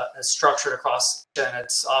is structured across, and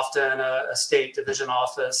it's often a state division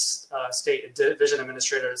office, state division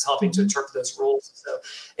administrator is helping to interpret those rules. So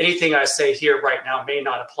anything I say here right now may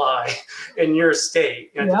not apply in your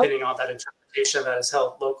state, depending on that interpretation that is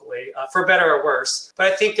held locally, for better or worse.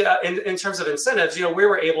 But I think in terms of incentives, we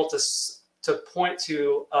were able to point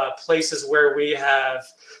to places where we have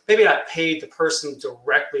maybe not paid the person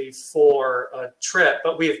directly for a trip,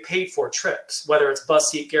 but we have paid for trips, whether it's bus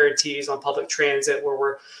seat guarantees on public transit, where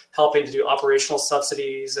we're helping to do operational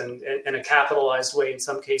subsidies and in a capitalized way in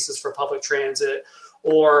some cases for public transit,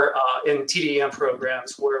 or in TDM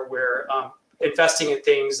programs where we're investing in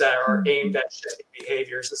things that are aimed at shifting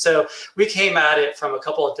behaviors. And so we came at it from a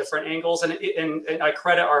couple of different angles, and I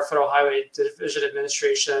credit our Federal Highway Division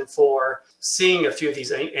Administration for seeing a few of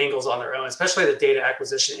these angles on their own, especially the data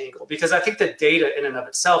acquisition angle, because I think the data in and of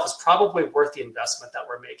itself is probably worth the investment that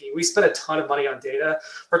we're making. We spend a ton of money on data.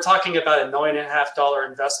 We're talking about a $9.5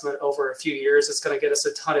 investment over a few years. It's going to get us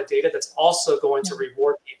a ton of data that's also going to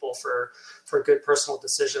reward people for good personal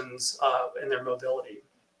decisions in their mobility.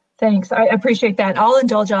 Thanks. I appreciate that. I'll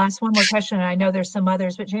indulge. I'll ask one more question. I know there's some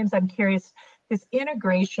others, but James, I'm curious, this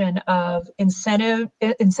integration of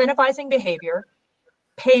incentivizing behavior,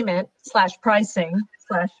 payment / pricing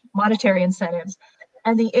 / monetary incentives,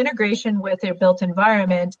 and the integration with their built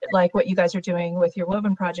environment, like what you guys are doing with your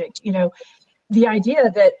Woven project, the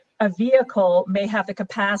idea that a vehicle may have the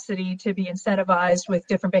capacity to be incentivized with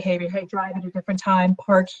different behavior. Hey, drive at a different time,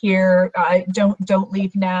 park here, don't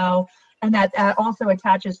leave now. And that also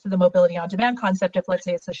attaches to the mobility on demand concept if, let's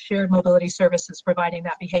say, it's a shared mobility services providing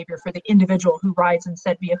that behavior for the individual who rides in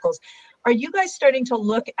said vehicles. Are you guys starting to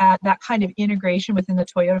look at that kind of integration within the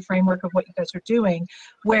Toyota framework of what you guys are doing,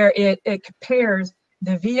 where it compares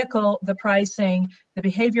the vehicle, the pricing, the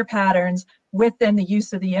behavior patterns, with then the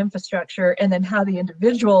use of the infrastructure, and then how the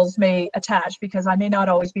individuals may attach, because I may not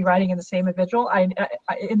always be riding in the same individual,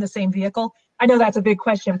 in the same vehicle. I know that's a big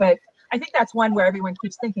question, but I think that's one where everyone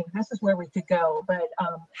keeps thinking this is where we could go, but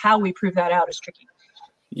how we prove that out is tricky.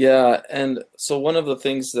 Yeah, and so one of the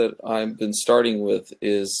things that I've been starting with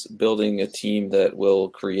is building a team that will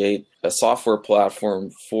create a software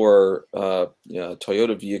platform for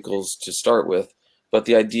Toyota vehicles to start with, but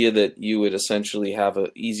the idea that you would essentially have an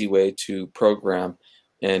easy way to program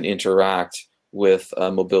and interact with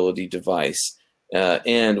a mobility device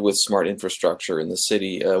and with smart infrastructure in the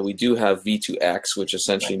city. We do have V2X, which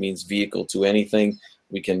essentially means vehicle to anything.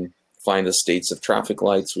 We can find the states of traffic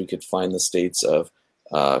lights, we could find the states of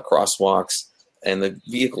crosswalks, and the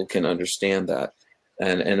vehicle can understand that.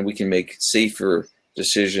 And we can make safer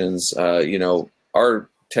decisions. You know, our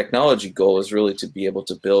technology goal is really to be able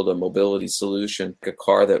to build a mobility solution, a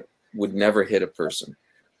car that would never hit a person.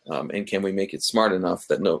 And can we make it smart enough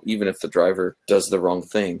that even if the driver does the wrong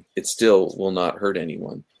thing, it still will not hurt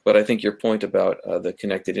anyone? But I think your point about the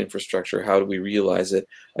connected infrastructure, how do we realize it?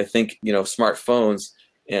 I think, you know, smartphones,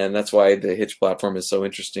 and that's why the Hytch platform is so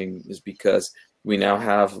interesting, is because we now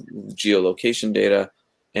have geolocation data.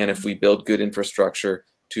 And if we build good infrastructure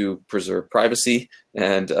to preserve privacy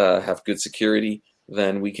and have good security,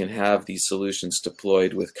 then we can have these solutions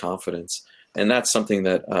deployed with confidence. And that's something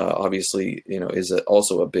that obviously, you know, is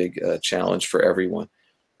also a big challenge for everyone.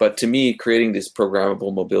 But to me, creating these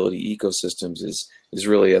programmable mobility ecosystems is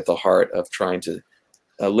really at the heart of trying to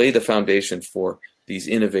lay the foundation for these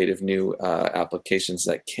innovative new applications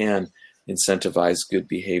that can incentivize good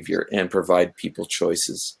behavior and provide people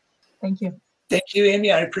choices. Thank you. Thank you,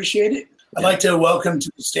 Amy. I appreciate it. I'd like to welcome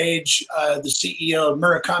to the stage the CEO of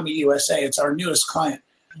Murakami USA. It's our newest client,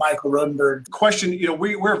 Michael Rodenberg. Question, you know,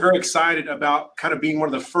 we're very excited about kind of being one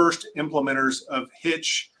of the first implementers of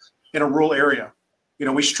Hytch in a rural area. You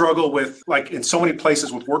know, we struggle with, like in so many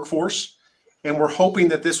places, with workforce, and we're hoping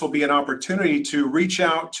that this will be an opportunity to reach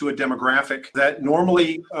out to a demographic that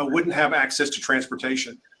normally wouldn't have access to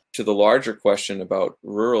transportation. To the larger question about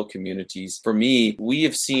rural communities, for me, we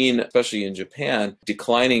have seen, especially in Japan,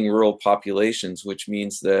 declining rural populations, which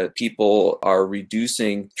means that people are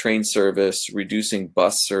reducing train service, reducing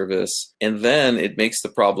bus service, and then it makes the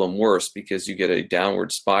problem worse because you get a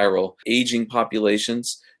downward spiral. Aging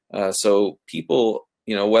populations, so people,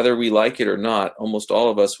 you know, whether we like it or not, almost all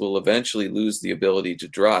of us will eventually lose the ability to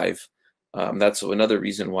drive. That's another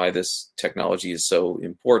reason why this technology is so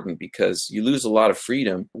important, because you lose a lot of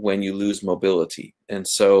freedom when you lose mobility. And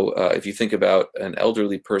so if you think about an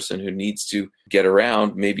elderly person who needs to get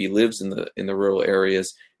around, maybe lives in the rural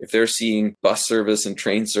areas, if they're seeing bus service and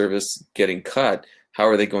train service getting cut, how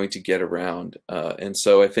are they going to get around? And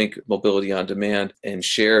so I think mobility on demand and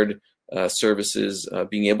shared services,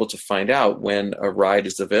 being able to find out when a ride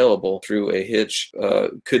is available through a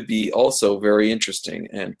Hytch could be also very interesting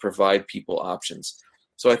and provide people options.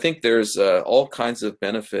 So I think there's all kinds of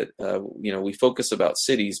benefit. You know, we focus about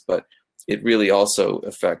cities, but it really also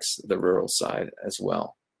affects the rural side as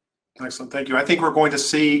well. Excellent, thank you. I think we're going to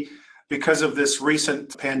see, because of this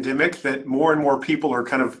recent pandemic, that more and more people are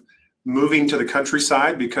kind of moving to the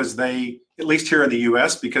countryside because they, at least here in the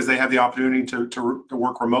U.S., because they have the opportunity to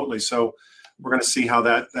work remotely. So we're going to see how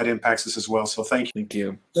that impacts us as well. So thank you. Thank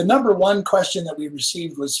you. The number one question that we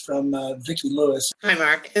received was from Vicki Lewis. Hi,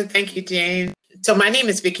 Mark, and thank you, James. So my name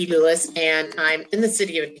is Vicki Lewis, and I'm in the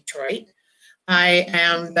city of Detroit. I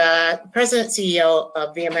am the president CEO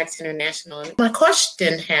of VMX International. My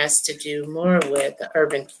question has to do more with the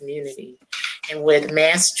urban community. And with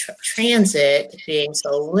mass transit being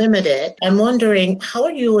so limited, I'm wondering, how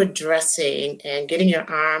are you addressing and getting your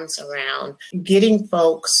arms around getting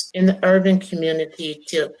folks in the urban community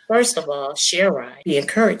to, first of all, share ride, be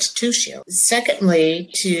encouraged to share. Secondly,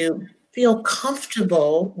 to feel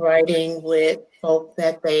comfortable riding with folk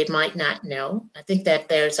that they might not know. I think that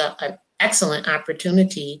there's an excellent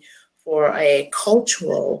opportunity for a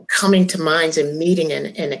cultural coming to minds and meeting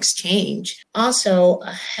and exchange. Also,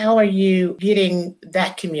 how are you getting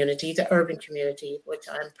that community, the urban community, which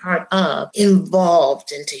I'm part of,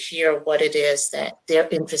 involved and to hear what it is that they're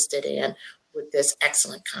interested in with this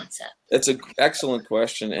excellent concept? It's an excellent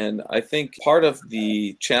question. And I think part of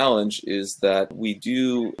the challenge is that we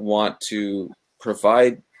do want to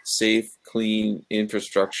provide safe, clean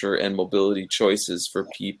infrastructure and mobility choices for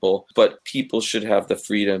people, but people should have the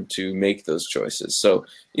freedom to make those choices. So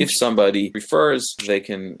if somebody prefers, they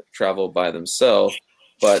can travel by themselves,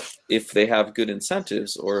 but if they have good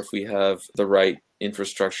incentives, or if we have the right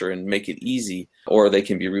infrastructure and make it easy, or they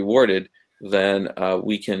can be rewarded, then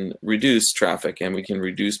we can reduce traffic and we can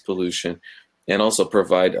reduce pollution and also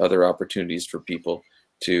provide other opportunities for people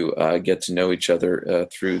to get to know each other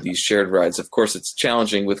through these shared rides. Of course, it's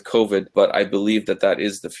challenging with COVID, but I believe that that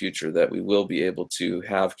is the future, that we will be able to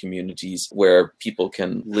have communities where people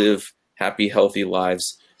can live happy, healthy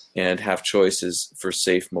lives and have choices for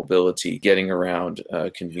safe mobility, getting around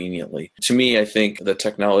conveniently. To me, I think the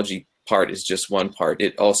technology part is just one part.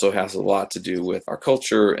 It also has a lot to do with our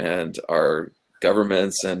culture and our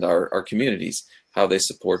governments and our communities. how they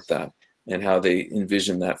support that and how they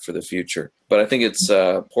envision that for the future. But I think it's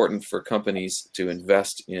important for companies to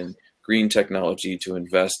invest in green technology, to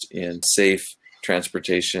invest in safe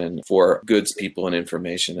transportation for goods, people, and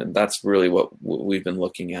information. And that's really what we've been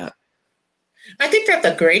looking at. I think that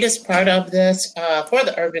the greatest part of this for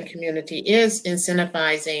the urban community is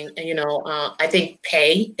incentivizing, I think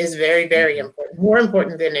pay is very, very important, more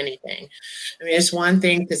important than anything. I mean, it's one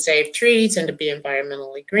thing to save trees and to be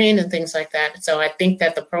environmentally green and things like that. So I think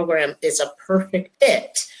that the program is a perfect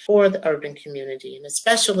fit for the urban community, and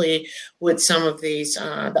especially with some of these,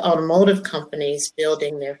 the automotive companies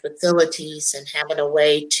building their facilities and having a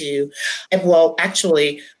way to, well,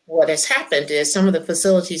 actually, what has happened is some of the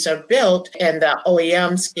facilities are built and the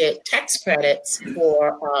OEMs get tax credits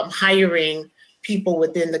for hiring people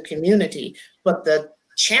within the community. But the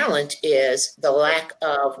challenge is the lack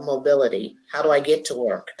of mobility. How do I get to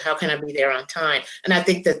work? How can I be there on time? And I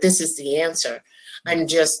think that this is the answer. I'm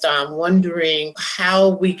just wondering how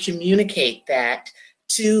we communicate that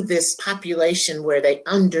to this population where they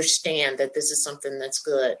understand that this is something that's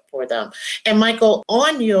good for them. And Michael,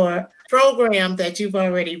 on your program that you've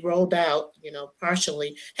already rolled out,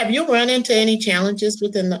 partially, have you run into any challenges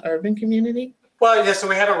within the urban community? Well, yeah, so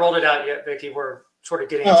we haven't rolled it out yet, Vicki. We're sort of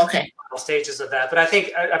getting into the final stages of that. But I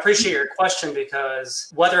think I appreciate your question,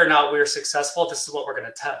 because whether or not we're successful, this is what we're going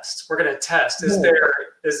to test. We're going to test, is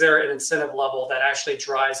there an incentive level that actually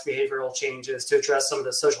drives behavioral changes to address some of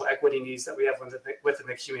the social equity needs that we have within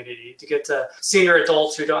the community, to get to senior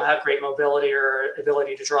adults who don't have great mobility or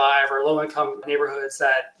ability to drive, or low-income neighborhoods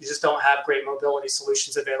that just don't have great mobility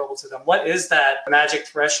solutions available to them. What is that magic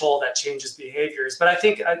threshold that changes behaviors? But I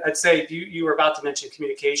think I'd say you were about to mention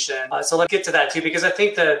communication. So let's get to that too, because I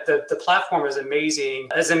think the platform is amazing,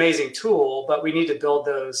 as an amazing tool, but we need to build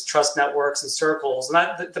those trust networks and circles.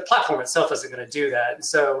 And the platform itself isn't going to do that. And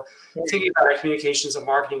so thinking about our communications and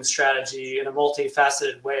marketing strategy in a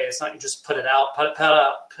multifaceted way, it's not you just put out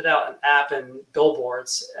an app and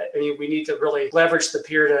billboards. I mean, we need to really leverage the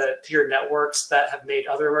peer-to-peer networks that have made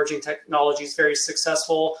other emerging technologies very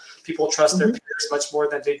successful. People trust their peers much more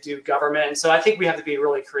than they do government. And so I think we have to be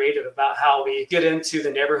really creative about how we get into the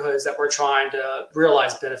neighborhoods that we're trying to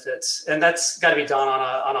realize benefits. And that's got to be done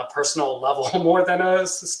on a personal level more than a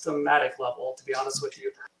systematic level, to be honest with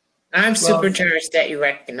you. I'm supercharged that you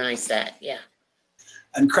recognize that. Yeah.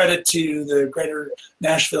 And credit to the Greater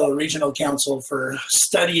Nashville Regional Council for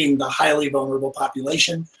studying the highly vulnerable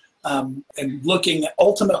population and looking,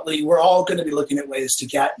 ultimately, we're all going to be looking at ways to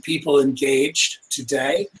get people engaged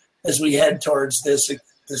today as we head towards this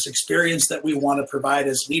experience that we want to provide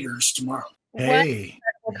as leaders tomorrow. Hey.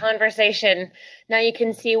 What a conversation. Now you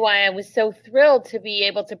can see why I was so thrilled to be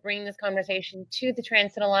able to bring this conversation to the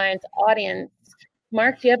Transit Alliance audience.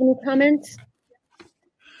 Mark, do you have any comments?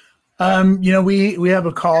 We have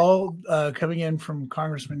a call coming in from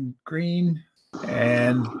Congressman Green.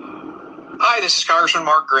 And hi, this is Congressman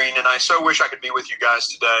Mark Green, and I so wish I could be with you guys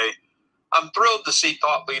today. I'm thrilled to see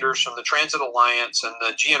thought leaders from the Transit Alliance and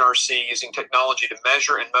the GNRC using technology to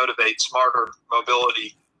measure and motivate smarter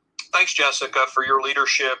mobility. Thanks, Jessica, for your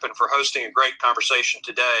leadership and for hosting a great conversation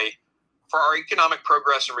today. For our economic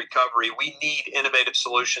progress and recovery, we need innovative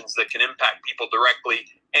solutions that can impact people directly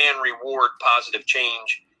and reward positive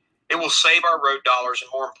change. It will save our road dollars and,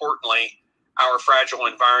 more importantly, our fragile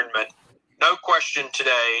environment. No question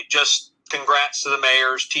today, just congrats to the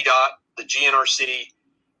mayors, TDOT, the GNRC,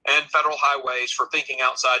 and Federal Highways for thinking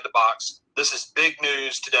outside the box. This is big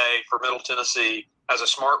news today for Middle Tennessee as a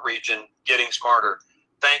smart region getting smarter.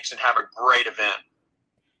 Thanks, and have a great event.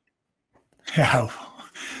 Yeah.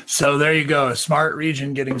 So there you go, a smart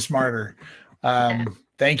region getting smarter.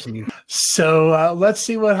 Thank you. So let's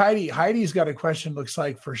see what Heidi's got a question, looks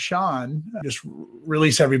like, for Sean. Just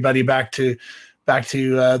release everybody back to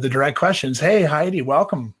the direct questions. Hey, Heidi,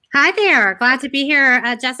 welcome. Hi there. Glad to be here.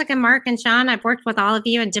 Jessica, Mark, and Sean, I've worked with all of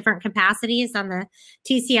you in different capacities on the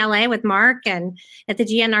TCLA with Mark and at the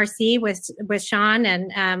GNRC with Sean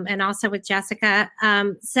and also with Jessica.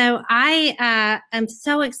 So I am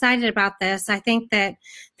so excited about this. I think that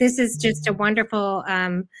this is just a wonderful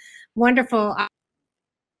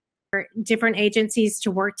different agencies to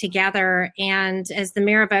work together. And as the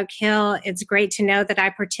mayor of Oak Hill, it's great to know that I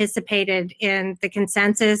participated in the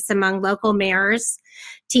consensus among local mayors,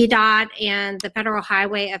 TDOT, and the federal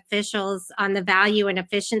highway officials on the value and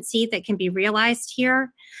efficiency that can be realized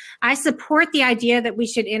here. I support the idea that we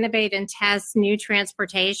should innovate and test new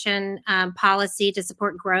transportation policy to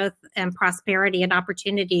support growth and prosperity and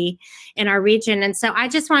opportunity in our region. And so I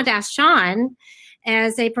just wanted to ask Sean,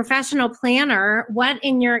 As a professional planner, what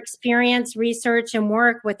in your experience, research, and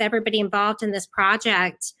work with everybody involved in this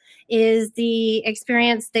project is the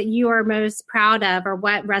experience that you are most proud of, or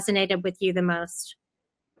what resonated with you the most?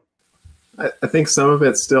 I think some of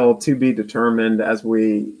it's still to be determined, as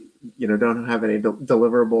we don't have any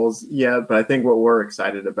deliverables yet. But I think what we're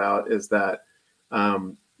excited about is that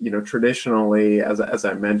traditionally, as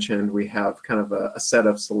I mentioned, we have kind of a set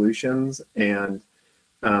of solutions, and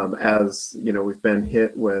as we've been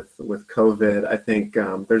hit with COVID, I think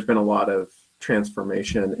there's been a lot of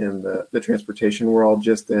transformation in the transportation world.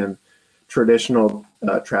 Just in traditional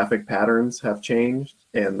traffic patterns have changed,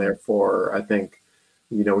 and therefore I think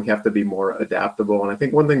we have to be more adaptable. And I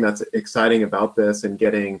think one thing that's exciting about this and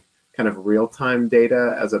getting kind of real-time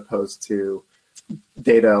data as opposed to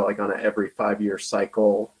data like on an every 5-year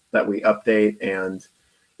cycle that we update, and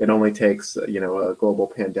it only takes a global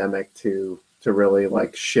pandemic to really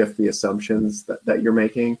like shift the assumptions that you're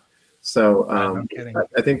making. So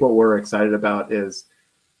I think what we're excited about is,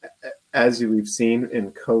 as we've seen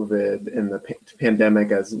in COVID, in the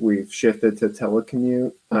pandemic, as we've shifted to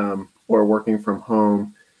telecommute or working from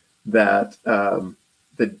home, that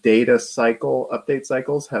the data cycle, update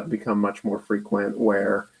cycles have become much more frequent,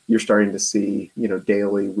 where you're starting to see,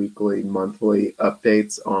 daily, weekly, monthly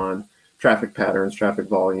updates on traffic patterns, traffic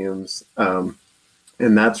volumes. And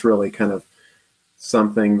that's really kind of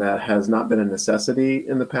something that has not been a necessity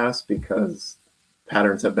in the past, because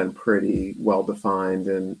patterns have been pretty well defined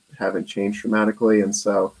and haven't changed dramatically. And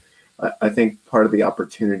so I think part of the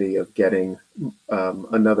opportunity of getting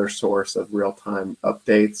another source of real-time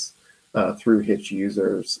updates through Hytch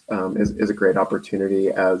users is a great opportunity,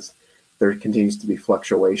 as there continues to be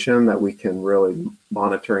fluctuation, that we can really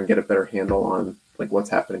monitor and get a better handle on like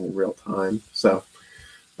what's happening in real time. So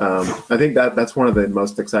I think that's one of the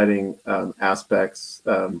most exciting aspects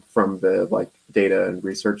from the data and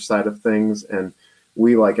research side of things. And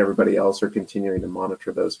we, like everybody else, are continuing to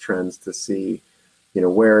monitor those trends to see,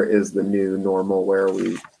 where is the new normal, where are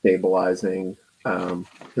we stabilizing?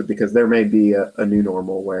 Because there may be a new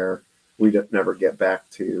normal where we never get back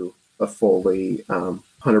to a fully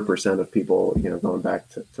 100% of people, going back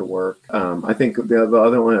to work. I think the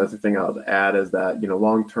other thing I'll add is that,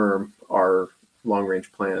 long term, our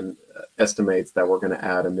long-range plan estimates that we're going to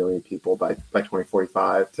add 1 million people by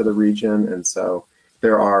 2045 to the region. And so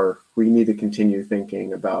we need to continue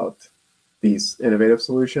thinking about these innovative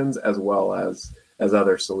solutions, as well as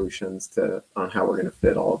other solutions on how we're going to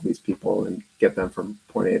fit all of these people and get them from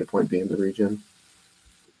point A to point B in the region.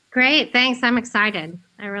 Great, thanks. I'm excited.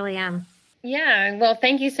 I really am. Yeah, well,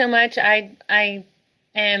 thank you so much. I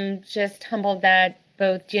am just humbled that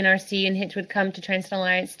both GNRC and Hytch would come to Transit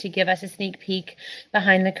Alliance to give us a sneak peek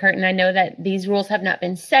behind the curtain. I know that these rules have not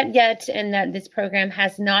been set yet, and that this program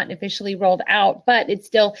has not officially rolled out, but it's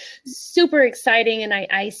still super exciting, and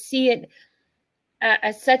I see it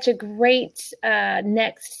as such a great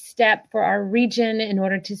next step for our region in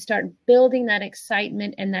order to start building that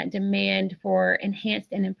excitement and that demand for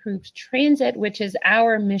enhanced and improved transit, which is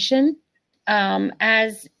our mission.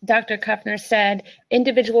 As Dr. Kuffner said,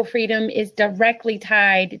 individual freedom is directly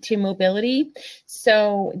tied to mobility.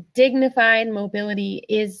 So dignified mobility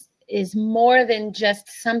is more than just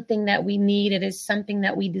something that we need. It is something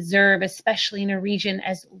that we deserve, especially in a region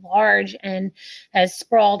as large and as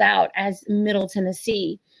sprawled out as Middle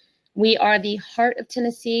Tennessee. We are the heart of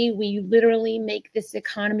Tennessee. We literally make this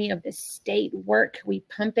economy of this state work. We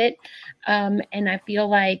pump it. And I feel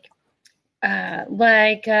like when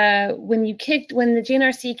the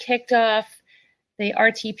GNRC kicked off the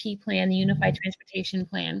RTP plan, the Unified Transportation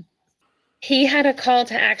Plan, he had a call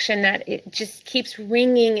to action that it just keeps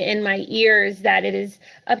ringing in my ears, that it is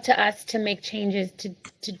up to us to make changes,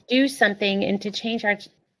 to do something, and to change our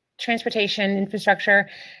transportation infrastructure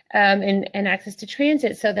and access to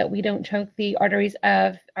transit, so that we don't choke the arteries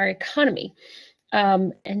of our economy.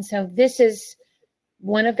 And so this is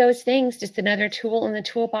one of those things, just another tool in the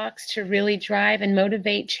toolbox to really drive and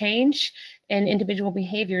motivate change and individual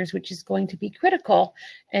behaviors, which is going to be critical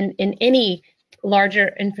in any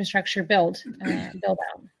larger infrastructure build out. So,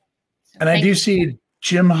 and I do see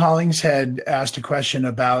Jim Hollingshead asked a question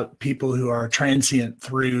about people who are transient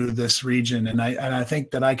through this region, and I think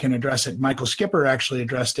that I can address it. Michael Skipper actually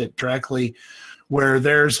addressed it directly, where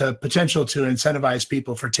there's a potential to incentivize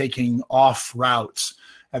people for taking off routes.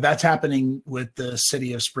 That's happening with the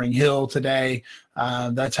city of Spring Hill today.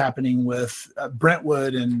 That's happening with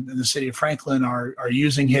Brentwood, and the city of Franklin are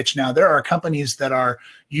using Hytch now. There are companies that are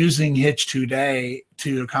using Hytch today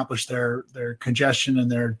to accomplish their congestion and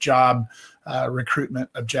their job recruitment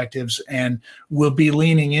objectives, and we'll be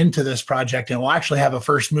leaning into this project, and we'll actually have a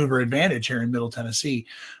first mover advantage here in Middle Tennessee.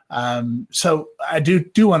 So I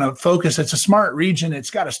do want to focus. It's a smart region.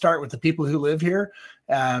 It's got to start with the people who live here.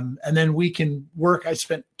 And then we can work. I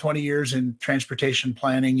spent 20 years in transportation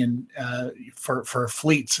planning and for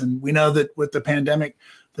fleets. And we know that with the pandemic,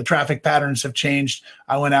 the traffic patterns have changed.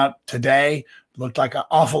 I went out today, looked like an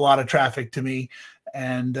awful lot of traffic to me.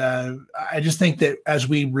 And I just think that as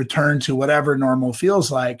we return to whatever normal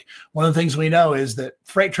feels like, one of the things we know is that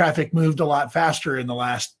freight traffic moved a lot faster in the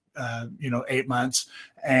last 8 months,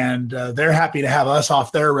 and they're happy to have us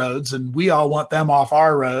off their roads, and we all want them off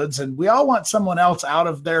our roads, and we all want someone else out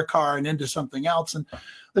of their car and into something else. And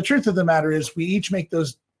the truth of the matter is we each make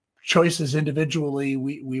those choices individually.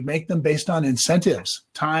 We make them based on incentives,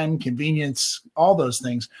 time, convenience, all those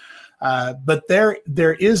things. But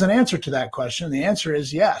there is an answer to that question. The answer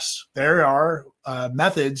is yes. There are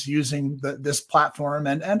methods using this platform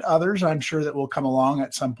and others, I'm sure, that will come along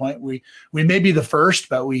at some point. We may be the first,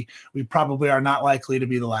 but we probably are not likely to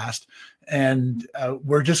be the last. And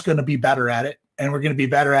we're just going to be better at it. And we're going to be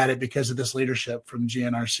better at it because of this leadership from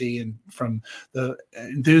GNRC and from the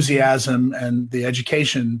enthusiasm and the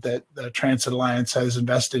education that the Transit Alliance has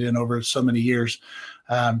invested in over so many years,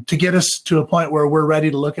 to get us to a point where we're ready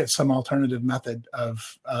to look at some alternative method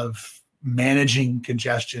of managing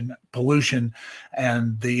congestion, pollution,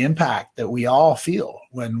 and the impact that we all feel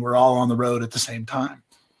when we're all on the road at the same time.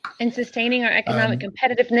 And sustaining our economic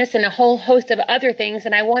competitiveness and a whole host of other things.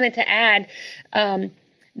 And I wanted to add,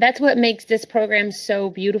 that's what makes this program so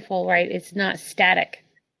beautiful, right? It's not static.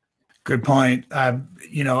 Good point.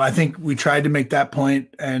 I think we tried to make that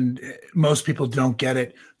point, and most people don't get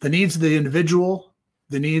it. The needs of the individual,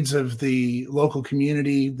 the needs of the local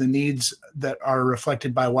community, the needs that are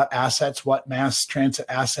reflected by what assets, what mass transit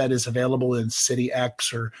asset is available in City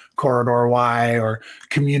X or Corridor Y or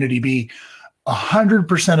Community B.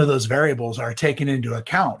 100% of those variables are taken into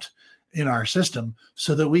account in our system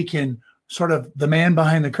so that we can sort of, the man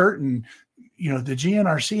behind the curtain, the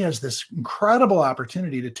GNRC has this incredible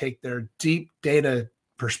opportunity to take their deep data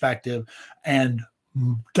perspective and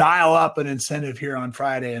dial up an incentive here on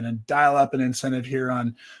Friday and then dial up an incentive here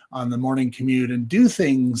on the morning commute and do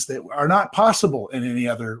things that are not possible in any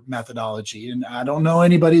other methodology. And I don't know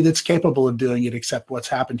anybody that's capable of doing it except what's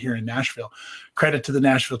happened here in Nashville. Credit to the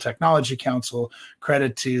Nashville Technology Council,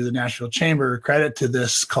 credit to the Nashville Chamber, credit to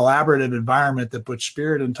this collaborative environment that Butch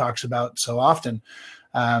Spiriton talks about so often.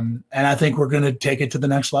 And I think we're going to take it to the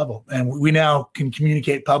next level. And we now can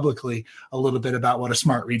communicate publicly a little bit about what a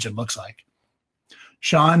smart region looks like.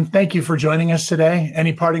 Sean, thank you for joining us today.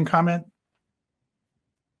 Any parting comment?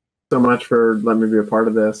 So much for letting me be a part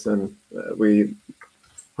of this, and we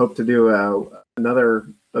hope to do another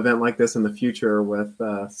event like this in the future with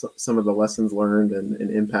some of the lessons learned and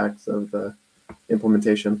impacts of the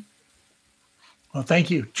implementation. Well, thank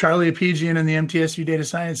you. Charlie Apigian and the MTSU Data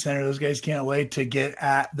Science Center, those guys can't wait to get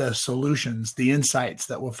at the solutions, the insights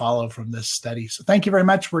that will follow from this study. So thank you very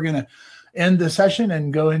much. We're going to end the session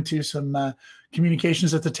and go into some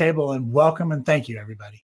communications at the table, and welcome and thank you,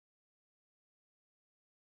 everybody.